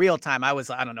happening in real time, I was,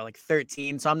 I don't know, like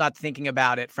 13. So I'm not thinking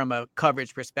about it from a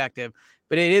coverage perspective,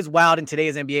 but it is wild in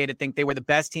today's NBA to think they were the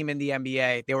best team in the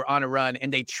NBA. They were on a run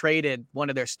and they traded one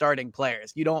of their starting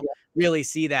players. You don't really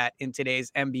see that in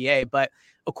today's NBA. But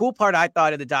a cool part I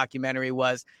thought of the documentary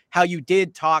was how you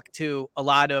did talk to a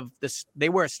lot of they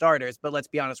were starters, but let's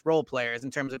be honest, role players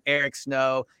in terms of Eric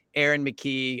Snow, Aaron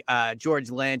McKee, George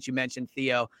Lynch, you mentioned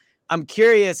Theo. I'm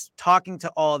curious, talking to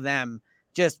all of them,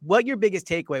 just what your biggest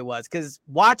takeaway was. Because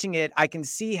watching it, I can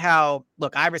see how,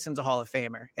 look, Iverson's a Hall of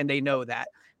Famer, and they know that.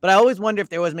 But I always wonder if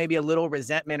there was maybe a little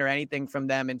resentment or anything from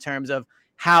them in terms of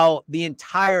how the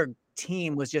entire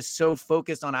team was just so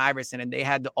focused on Iverson and they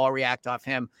had to all react off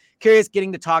him. Curious,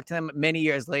 getting to talk to them many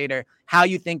years later, how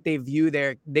you think they viewed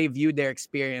their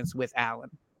experience with Allen.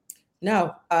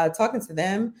 No, talking to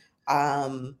them,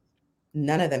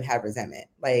 none of them have resentment.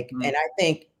 Like, and I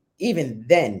think even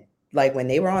then, like when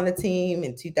they were on the team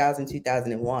in 2000,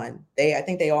 2001, I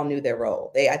think they all knew their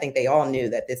role. I think they all knew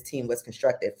that this team was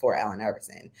constructed for Allen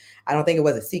Iverson. I don't think it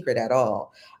was a secret at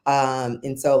all.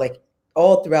 And so like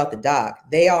all throughout the doc,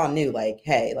 they all knew like,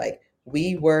 hey, like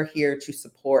we were here to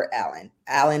support Allen.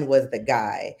 Allen was the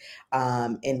guy.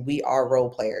 And we are role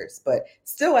players. But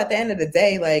still at the end of the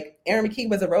day, like Aaron McKee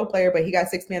was a role player, but he got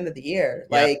 6th man of the year.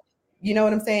 Yeah. Like, you know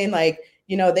what I'm saying? Like,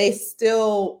 you know, they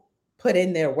still put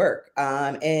in their work.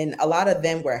 And a lot of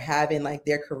them were having like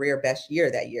their career best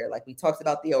year that year. Like we talked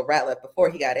about Theo Ratliff before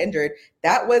he got injured.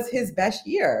 That was his best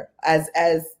year as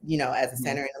you know, as a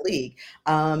center in the league.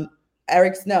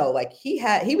 Eric Snow, like he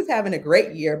was having a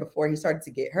great year before he started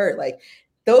to get hurt. Like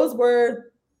those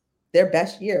were their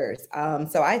best years.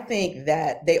 So I think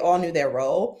that they all knew their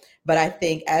role, but I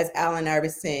think as Allen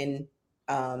Iverson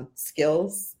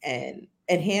skills and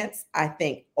enhance, I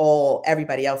think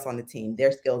everybody else on the team,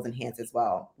 their skills enhance as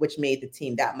well, which made the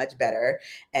team that much better.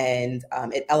 And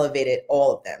it elevated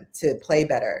all of them to play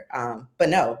better. But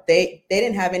no, they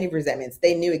didn't have any resentments.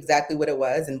 They knew exactly what it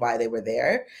was and why they were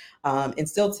there. And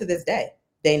still to this day,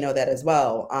 they know that as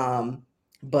well.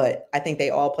 But I think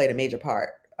they all played a major part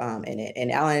in it.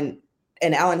 And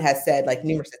Allen has said like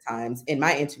numerous times in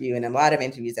my interview and a lot of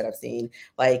interviews that I've seen,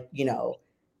 like, you know,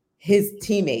 his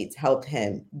teammates helped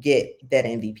him get that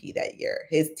MVP that year.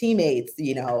 His teammates,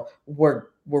 you know,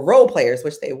 were role players,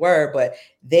 which they were, but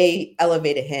they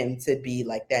elevated him to be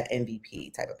like that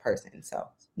MVP type of person. So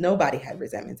nobody had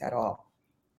resentments at all.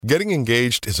 Getting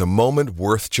engaged is a moment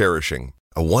worth cherishing.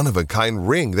 A one-of-a-kind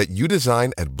ring that you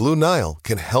design at Blue Nile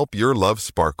can help your love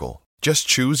sparkle. Just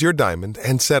choose your diamond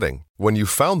and setting. When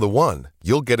you've found the one,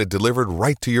 you'll get it delivered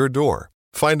right to your door.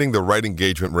 Finding the right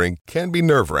engagement ring can be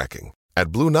nerve-wracking.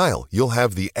 At Blue Nile, you'll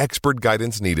have the expert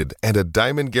guidance needed and a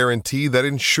diamond guarantee that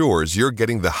ensures you're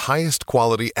getting the highest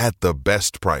quality at the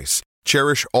best price.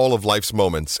 Cherish all of life's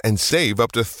moments and save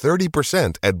up to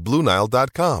 30% at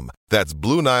BlueNile.com. That's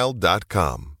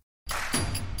BlueNile.com.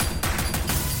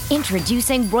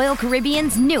 Introducing Royal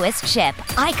Caribbean's newest ship,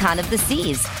 Icon of the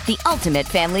Seas, the ultimate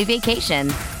family vacation.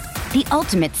 The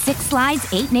ultimate 6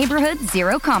 slides, 8 neighborhoods,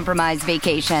 0 compromise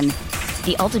vacation.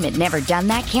 The ultimate never done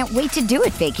that, can't wait to do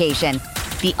it vacation.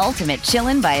 The ultimate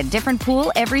chillin' by a different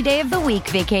pool every day of the week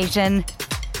vacation.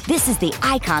 This is the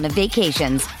Icon of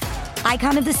vacations.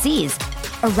 Icon of the Seas,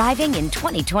 arriving in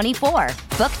 2024.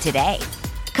 Book today.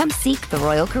 Come seek the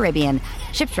Royal Caribbean.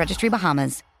 Ships Registry,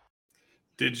 Bahamas.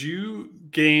 Did you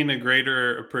gain a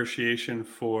greater appreciation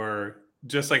for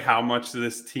just like how much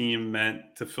this team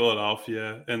meant to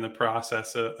Philadelphia in the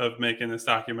process of making this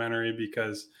documentary?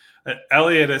 Because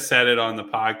Elliot has said it on the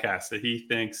podcast that he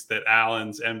thinks that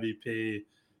Allen's MVP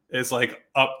is like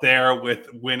up there with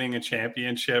winning a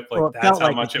championship. Like that's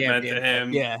how much it meant to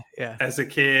him as a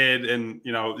kid. And,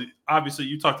 you know, obviously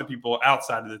you talk to people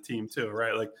outside of the team too,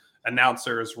 right? Like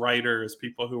announcers, writers,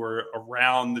 people who were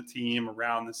around the team,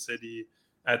 around the city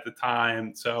at the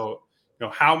time. So, you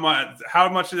know, how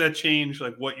much did that change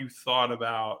like what you thought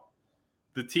about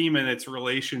the team and its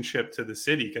relationship to the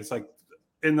city? Because like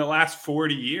in the last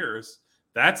 40 years,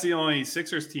 that's the only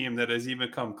Sixers team that has even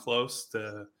come close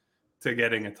to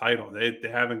getting a title. They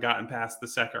haven't gotten past the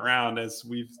second round, as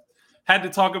we've had to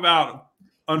talk about,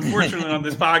 unfortunately, on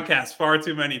this podcast far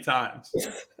too many times.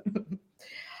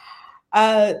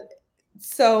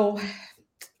 So,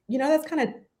 you know,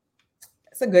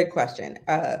 that's a good question.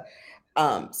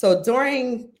 So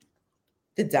during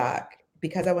the doc,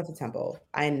 because I went to Temple,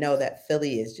 I know that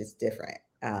Philly is just different.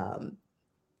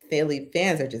 Philly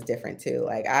fans are just different too.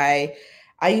 Like I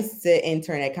used to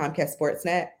intern at Comcast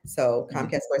Sportsnet. So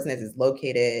Comcast Sportsnet is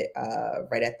locaed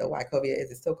right at the Wachovia.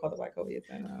 Is it still called the Wachovia?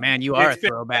 Man, you are a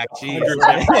throwback. Jeez.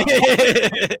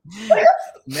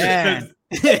 Man.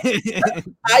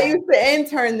 I used to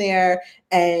intern there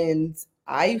and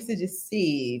I used to just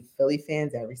see Philly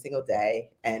fans every single day.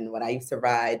 And when I used to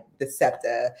ride the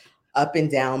SEPTA up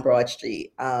and down Broad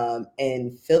Street.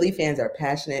 And Philly fans are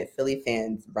passionate. Philly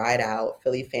fans ride out.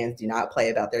 Philly fans do not play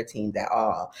about their teams at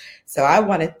all. So I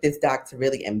wanted this doc to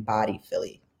really embody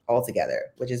Philly altogether,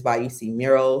 which is why you see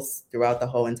murals throughout the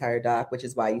whole entire dock, which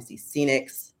is why you see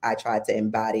scenics. I tried to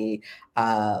embody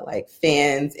like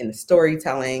fans in the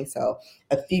storytelling. So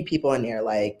a few people in there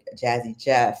like Jazzy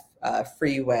Jeff,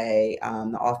 Freeway,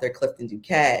 the author Clifton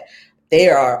Duquette, they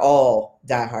are all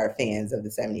diehard fans of the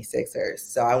 76ers.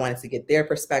 So I wanted to get their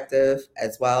perspective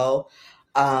as well.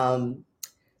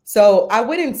 So I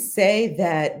wouldn't say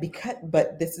that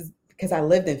but this is because I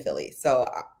lived in Philly. So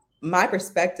my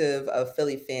perspective of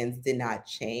Philly fans did not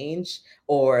change,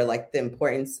 or like the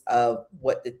importance of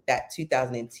what that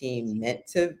 2000 team meant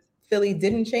to Philly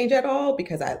didn't change at all,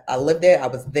 because I lived there. I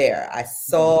was there. I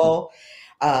saw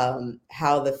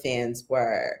how the fans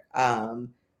were.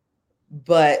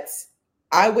 But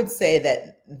I would say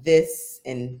that this,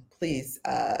 and please,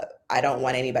 I don't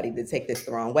want anybody to take this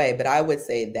the wrong way, but I would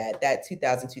say that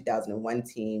 2000-2001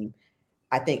 team,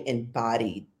 I think,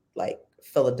 embodied like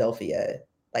Philadelphia,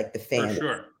 like the fan,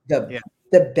 sure.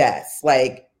 the best.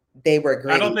 Like they were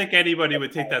great. I don't think anybody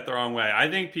would take that the wrong way. I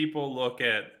think people look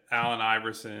at Allen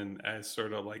Iverson as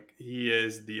sort of like he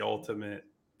is the ultimate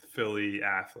Philly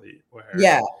athlete,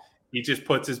 where he just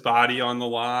puts his body on the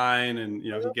line, and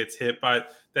he gets hit by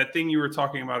that thing you were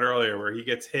talking about earlier, where he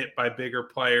gets hit by bigger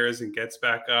players and gets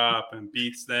back up and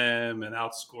beats them and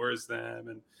outscores them.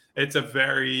 And it's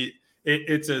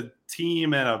it's a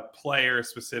team and a player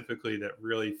specifically that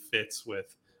really fits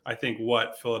with, I think,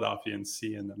 what Philadelphians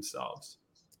see in themselves.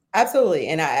 Absolutely.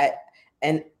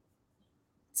 And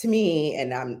to me,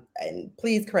 and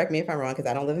please correct me if I'm wrong, because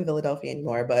I don't live in Philadelphia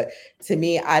anymore, but to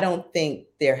me, I don't think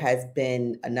there has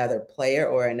been another player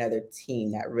or another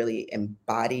team that really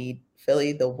embodied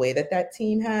Philly the way that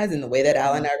team has, and the way that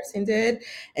Allen Iverson did.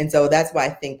 And so that's why I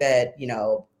think that,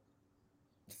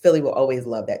 Philly will always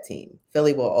love that team.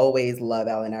 Philly will always love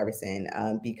Allen Iverson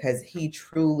because he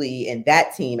truly, and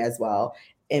that team as well,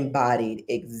 embodied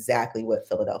exactly what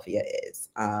Philadelphia is.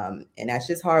 And that's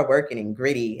just hardworking and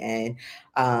gritty, and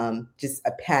just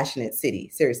a passionate city.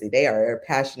 Seriously, they are a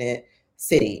passionate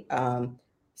city.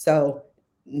 So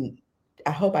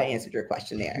I hope I answered your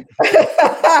question there.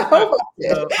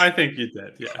 I think you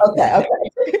did. Yeah. Okay.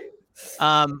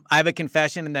 I have a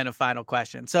confession and then a final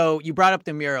question. So you brought up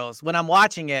the murals. When I'm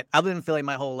watching it, I've lived in Philly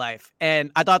my whole life,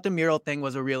 and I thought the mural thing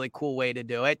was a really cool way to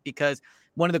do it, because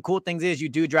one of the cool things is you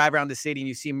do drive around the city and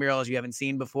you see murals you haven't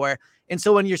seen before. And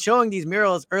so when you're showing these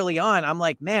murals early on, I'm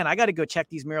like, man, I got to go check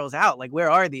these murals out. Like,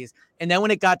 where are these? And then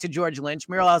when it got to George Lynch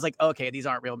mural, I was like, okay, these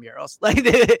aren't real murals. Like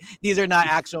these are not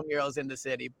actual murals in the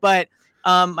city. But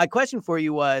my question for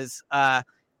you was,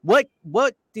 what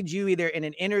did you, either in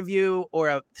an interview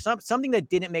or something that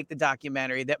didn't make the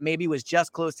documentary that maybe was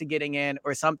just close to getting in,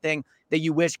 or something that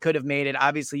you wish could have made it?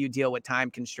 Obviously, you deal with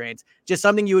time constraints. Just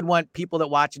something you would want people that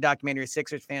watch a documentary,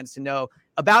 Sixers fans, to know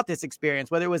about this experience,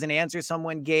 whether it was an answer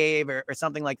someone gave or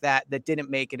something like that didn't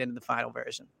make it into the final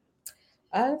version.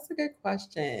 That's a good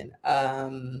question.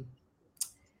 I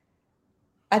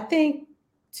think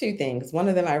two things. One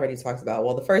of them I already talked about.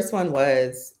 Well, the first one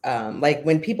was like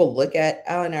when people look at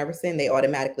Allen Iverson, they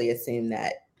automatically assume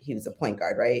that he was a point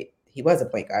guard, right? He was a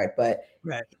point guard, but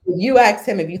right. If you ask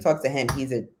him, if you talk to him,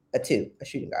 he's a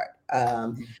shooting guard.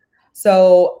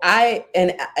 So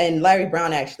and Larry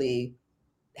Brown actually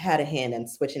had a hand in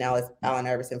switching Allen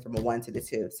Iverson from a 1 to the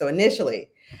 2. So initially,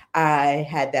 I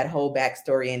had that whole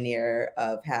backstory in there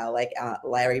of how like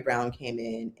Larry Brown came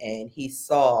in and he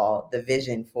saw the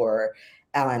vision for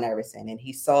Allen Iverson, and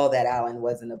he saw that Allen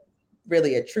wasn't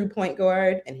really a true point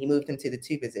guard, and he moved him to the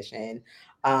 2 position,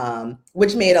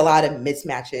 which made a lot of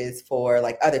mismatches for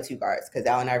like other 2 guards, because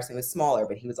Allen Iverson was smaller,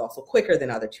 but he was also quicker than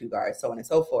other 2 guards, so on and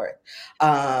so forth.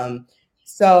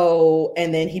 So,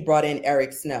 and then he brought in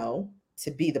Eric Snow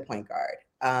to be the point guard.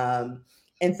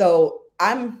 And so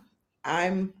I'm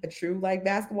a true like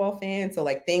basketball fan. So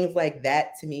like things like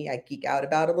that to me, I geek out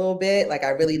about a little bit. Like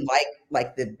I really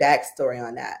like the backstory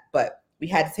on that, but we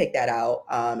had to take that out.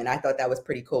 And I thought that was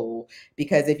pretty cool,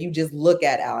 because if you just look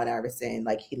at Allen Iverson,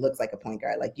 like he looks like a point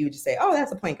guard. Like you would just say, oh,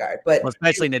 that's a point guard. But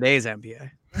especially in today's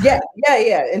NBA. Yeah.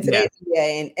 In today's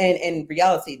NBA, and in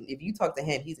reality, if you talk to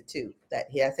him, he's a 2.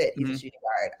 That's it. He's a shooting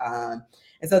guard.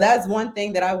 And so that's one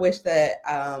thing that I wish that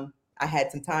I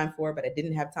had some time for, but I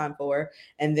didn't have time for.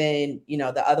 And then,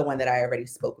 the other one that I already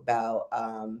spoke about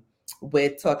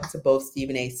with talking to both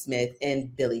Stephen A. Smith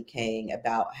and Billy King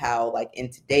about how, like,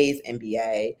 in today's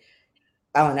NBA,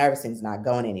 Allen Iverson's not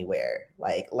going anywhere.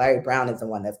 Like, Larry Brown is the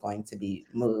one that's going to be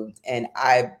moved. And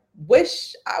I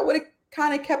wish I would have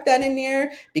kind of kept that in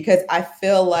there, because I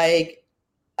feel like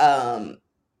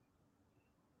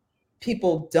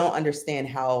people don't understand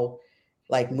how,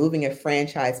 like, moving a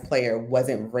franchise player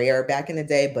wasn't rare back in the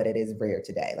day, but it is rare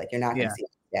today. Like, you're not going to see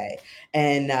day.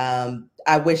 And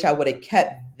I wish I would have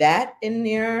kept that in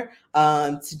there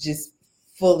to just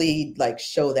fully like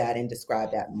show that and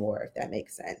describe that more, if that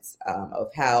makes sense,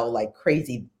 of how like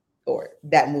crazy or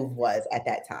that move was at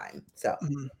that time. So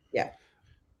yeah.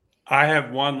 I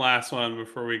have one last one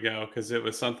before we go because it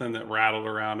was something that rattled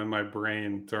around in my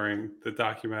brain during the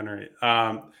documentary.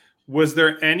 Was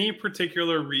there any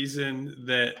particular reason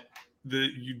that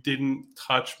you didn't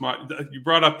touch much? You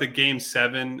brought up the Game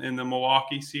 7 in the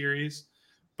Milwaukee series,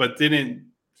 but didn't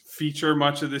feature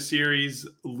much of the series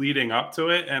leading up to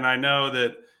it. And I know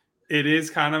that it is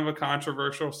kind of a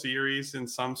controversial series in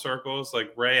some circles.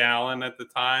 Like Ray Allen at the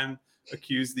time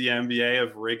accused the NBA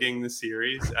of rigging the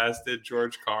series, as did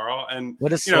George Karl. And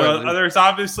what a you know, there's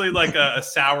obviously like a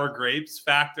sour grapes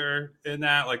factor in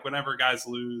that. Like whenever guys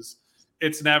lose,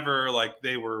 it's never like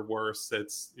they were worse.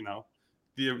 It's, you know,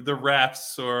 the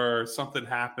refs or something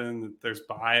happened, there's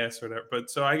bias or whatever. But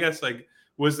so I guess like,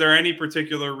 was there any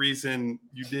particular reason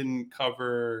you didn't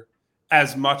cover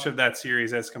as much of that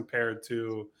series as compared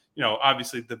to, you know,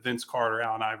 obviously the Vince Carter,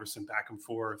 Allen Iverson back and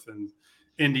forth, and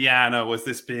Indiana was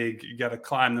this big, you got to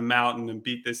climb the mountain and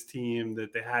beat this team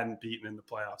that they hadn't beaten in the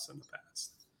playoffs in the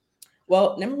past?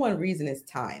 Well, number one reason is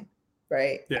time,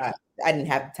 right? Yeah. I didn't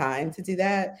have time to do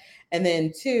that. And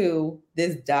then two,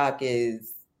 this doc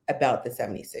is about the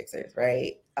 76ers,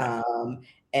 right?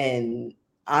 And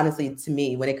honestly, to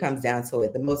me, when it comes down to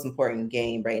it, the most important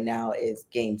game right now is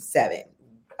Game 7.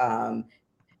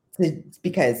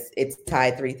 Because it's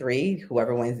tied 3-3.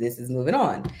 Whoever wins this is moving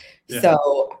on. Yeah.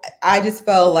 So I just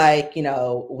felt like, you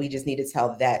know, we just need to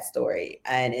tell that story.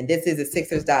 And this is a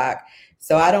Sixers doc.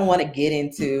 So I don't want to get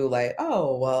into like,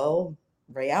 oh, well,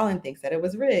 Ray Allen thinks that it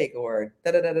was rigged or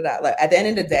da-da-da-da-da. Like, at the end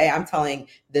of the day, I'm telling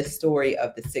the story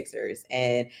of the Sixers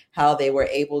and how they were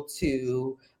able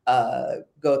to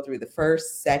go through the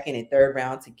first, second, and third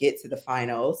round to get to the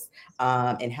finals,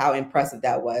 and how impressive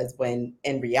that was when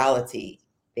in reality,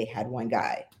 they had one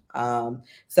guy.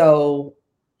 So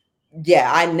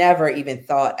yeah, I never even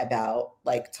thought about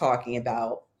like talking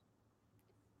about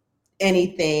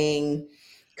anything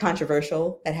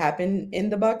controversial that happened in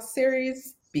the Bucks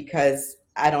series because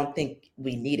I don't think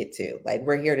we needed to. Like,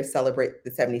 we're here to celebrate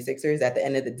the 76ers. At the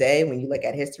end of the day, when you look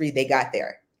at history, they got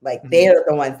there. Like, they're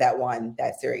the ones that won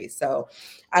that series. So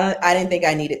I didn't think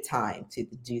I needed time to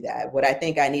do that. What I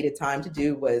think I needed time to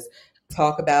do was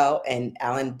talk about, and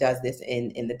Allen does this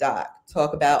in the doc,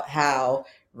 talk about how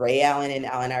Ray Allen and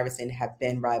Allen Iverson have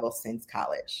been rivals since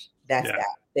college. That's that.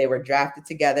 They were drafted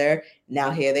together. Now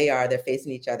here they are. They're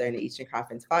facing each other in the Eastern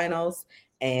Conference Finals.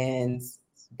 And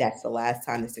that's the last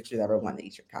time the Sixers ever won the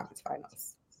Eastern Conference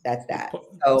Finals. That's that.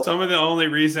 So, some of the only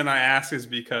reason I ask is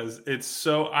because it's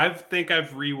so, I think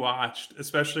I've rewatched,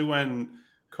 especially when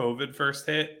COVID first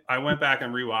hit, I went back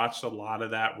and rewatched a lot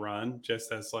of that run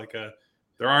just as like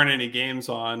there aren't any games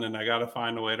on and I got to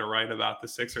find a way to write about the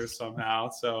Sixers somehow.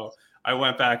 So I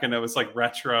went back and it was like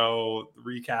retro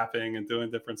recapping and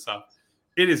doing different stuff.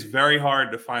 It is very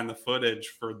hard to find the footage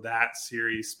for that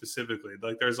series specifically.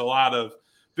 Like, there's a lot of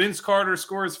Vince Carter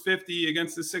scores 50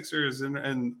 against the Sixers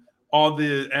and all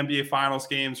the NBA Finals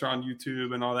games are on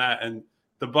YouTube and all that. And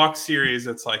the Bucks series,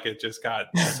 it's like it just got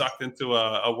sucked into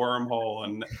a wormhole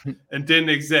and didn't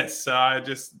exist. So I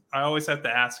always have to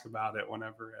ask about it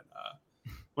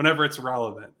whenever it's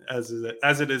relevant, as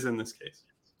it is in this case.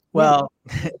 Well,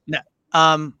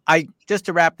 I just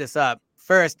to wrap this up.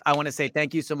 First, I want to say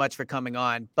thank you so much for coming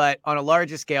on, but on a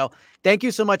larger scale, thank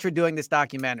you so much for doing this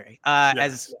documentary.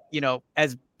 As you know,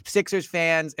 as Sixers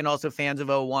fans and also fans of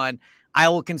 01, I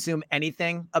will consume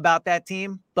anything about that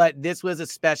team, but this was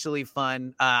especially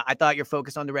fun. I thought your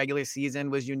focus on the regular season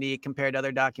was unique compared to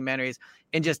other documentaries,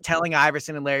 and just telling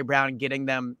Iverson and Larry Brown and getting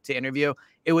them to interview.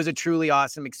 It was a truly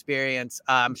awesome experience,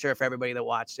 I'm sure, for everybody that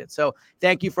watched it. So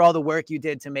thank you for all the work you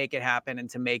did to make it happen and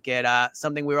to make it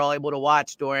something we were all able to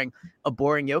watch during a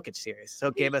boring Jokic series. So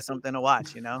it gave us something to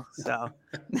watch, you know? So,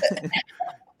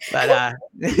 but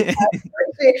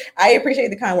I appreciate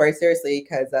the kind words, seriously,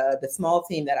 because the small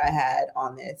team that I had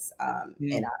on this and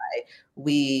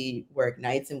we worked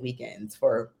nights and weekends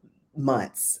for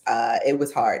months. It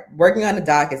was hard. Working on a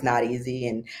doc is not easy,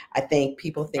 and I think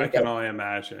people think I can only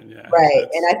imagine, right.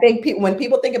 And I think when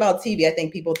people think about TV, I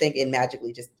think people think it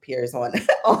magically just appears on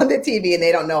on the TV, and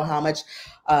they don't know how much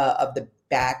of the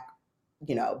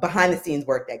behind the scenes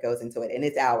work that goes into it. And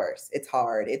it's hours. It's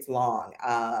hard. It's long.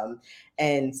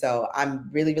 And so I'm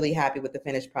really, really happy with the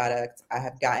finished product. I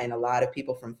have gotten a lot of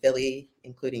people from Philly,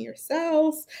 including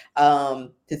yourselves,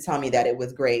 to tell me that it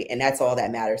was great. And that's all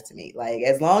that matters to me. Like,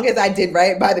 as long as I did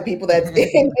right by the people that's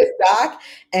in this doc,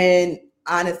 and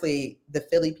honestly, the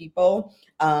Philly people,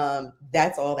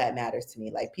 that's all that matters to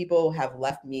me. Like, people have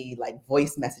left me like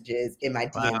voice messages in my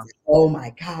DMs. Wow. Like, oh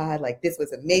my God, like this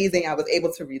was amazing. I was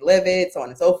able to relive it, so on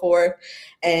and so forth.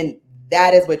 And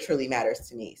that is what truly matters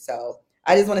to me. So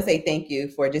I just want to say thank you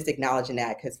for just acknowledging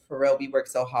that, because for real, we worked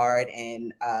so hard,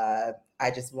 and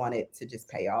I just wanted to just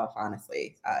pay off,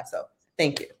 honestly. So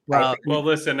thank you. Well,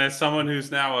 listen, as someone who's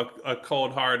now a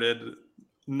cold-hearted,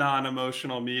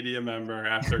 non-emotional media member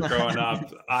after growing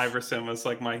up, Iverson was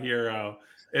like my hero.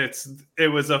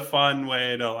 It was a fun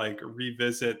way to like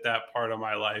revisit that part of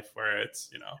my life where it's,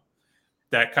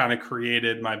 that kind of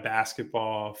created my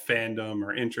basketball fandom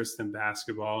or interest in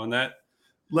basketball, and that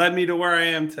led me to where I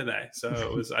am today. So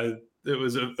it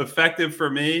was effective for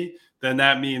me. Then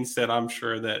that means that I'm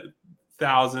sure that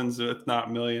thousands, if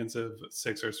not millions, of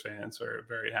Sixers fans are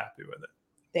very happy with it.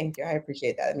 Thank you. I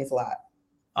appreciate that. It means a lot.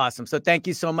 Awesome. So thank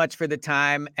you so much for the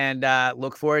time, and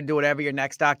look forward to whatever your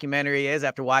next documentary is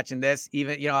after watching this.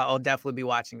 Even, I'll definitely be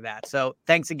watching that. So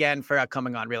thanks again for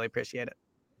coming on. Really appreciate it.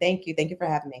 Thank you. Thank you for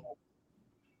having me.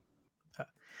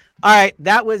 All right.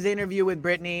 That was the interview with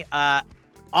Brittany.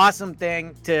 Awesome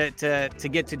thing to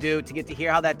get to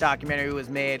hear how that documentary was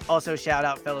made. Also, shout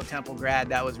out fellow Temple grad.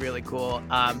 That was really cool.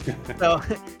 So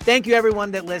thank you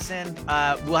everyone that listened.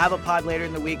 We'll have a pod later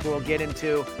in the week where we'll get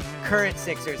into current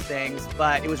Sixers things,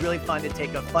 but it was really fun to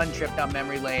take a fun trip down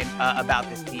memory lane about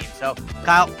this team. So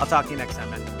Kyle, I'll talk to you next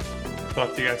time, man.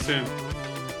 Talk to you guys soon.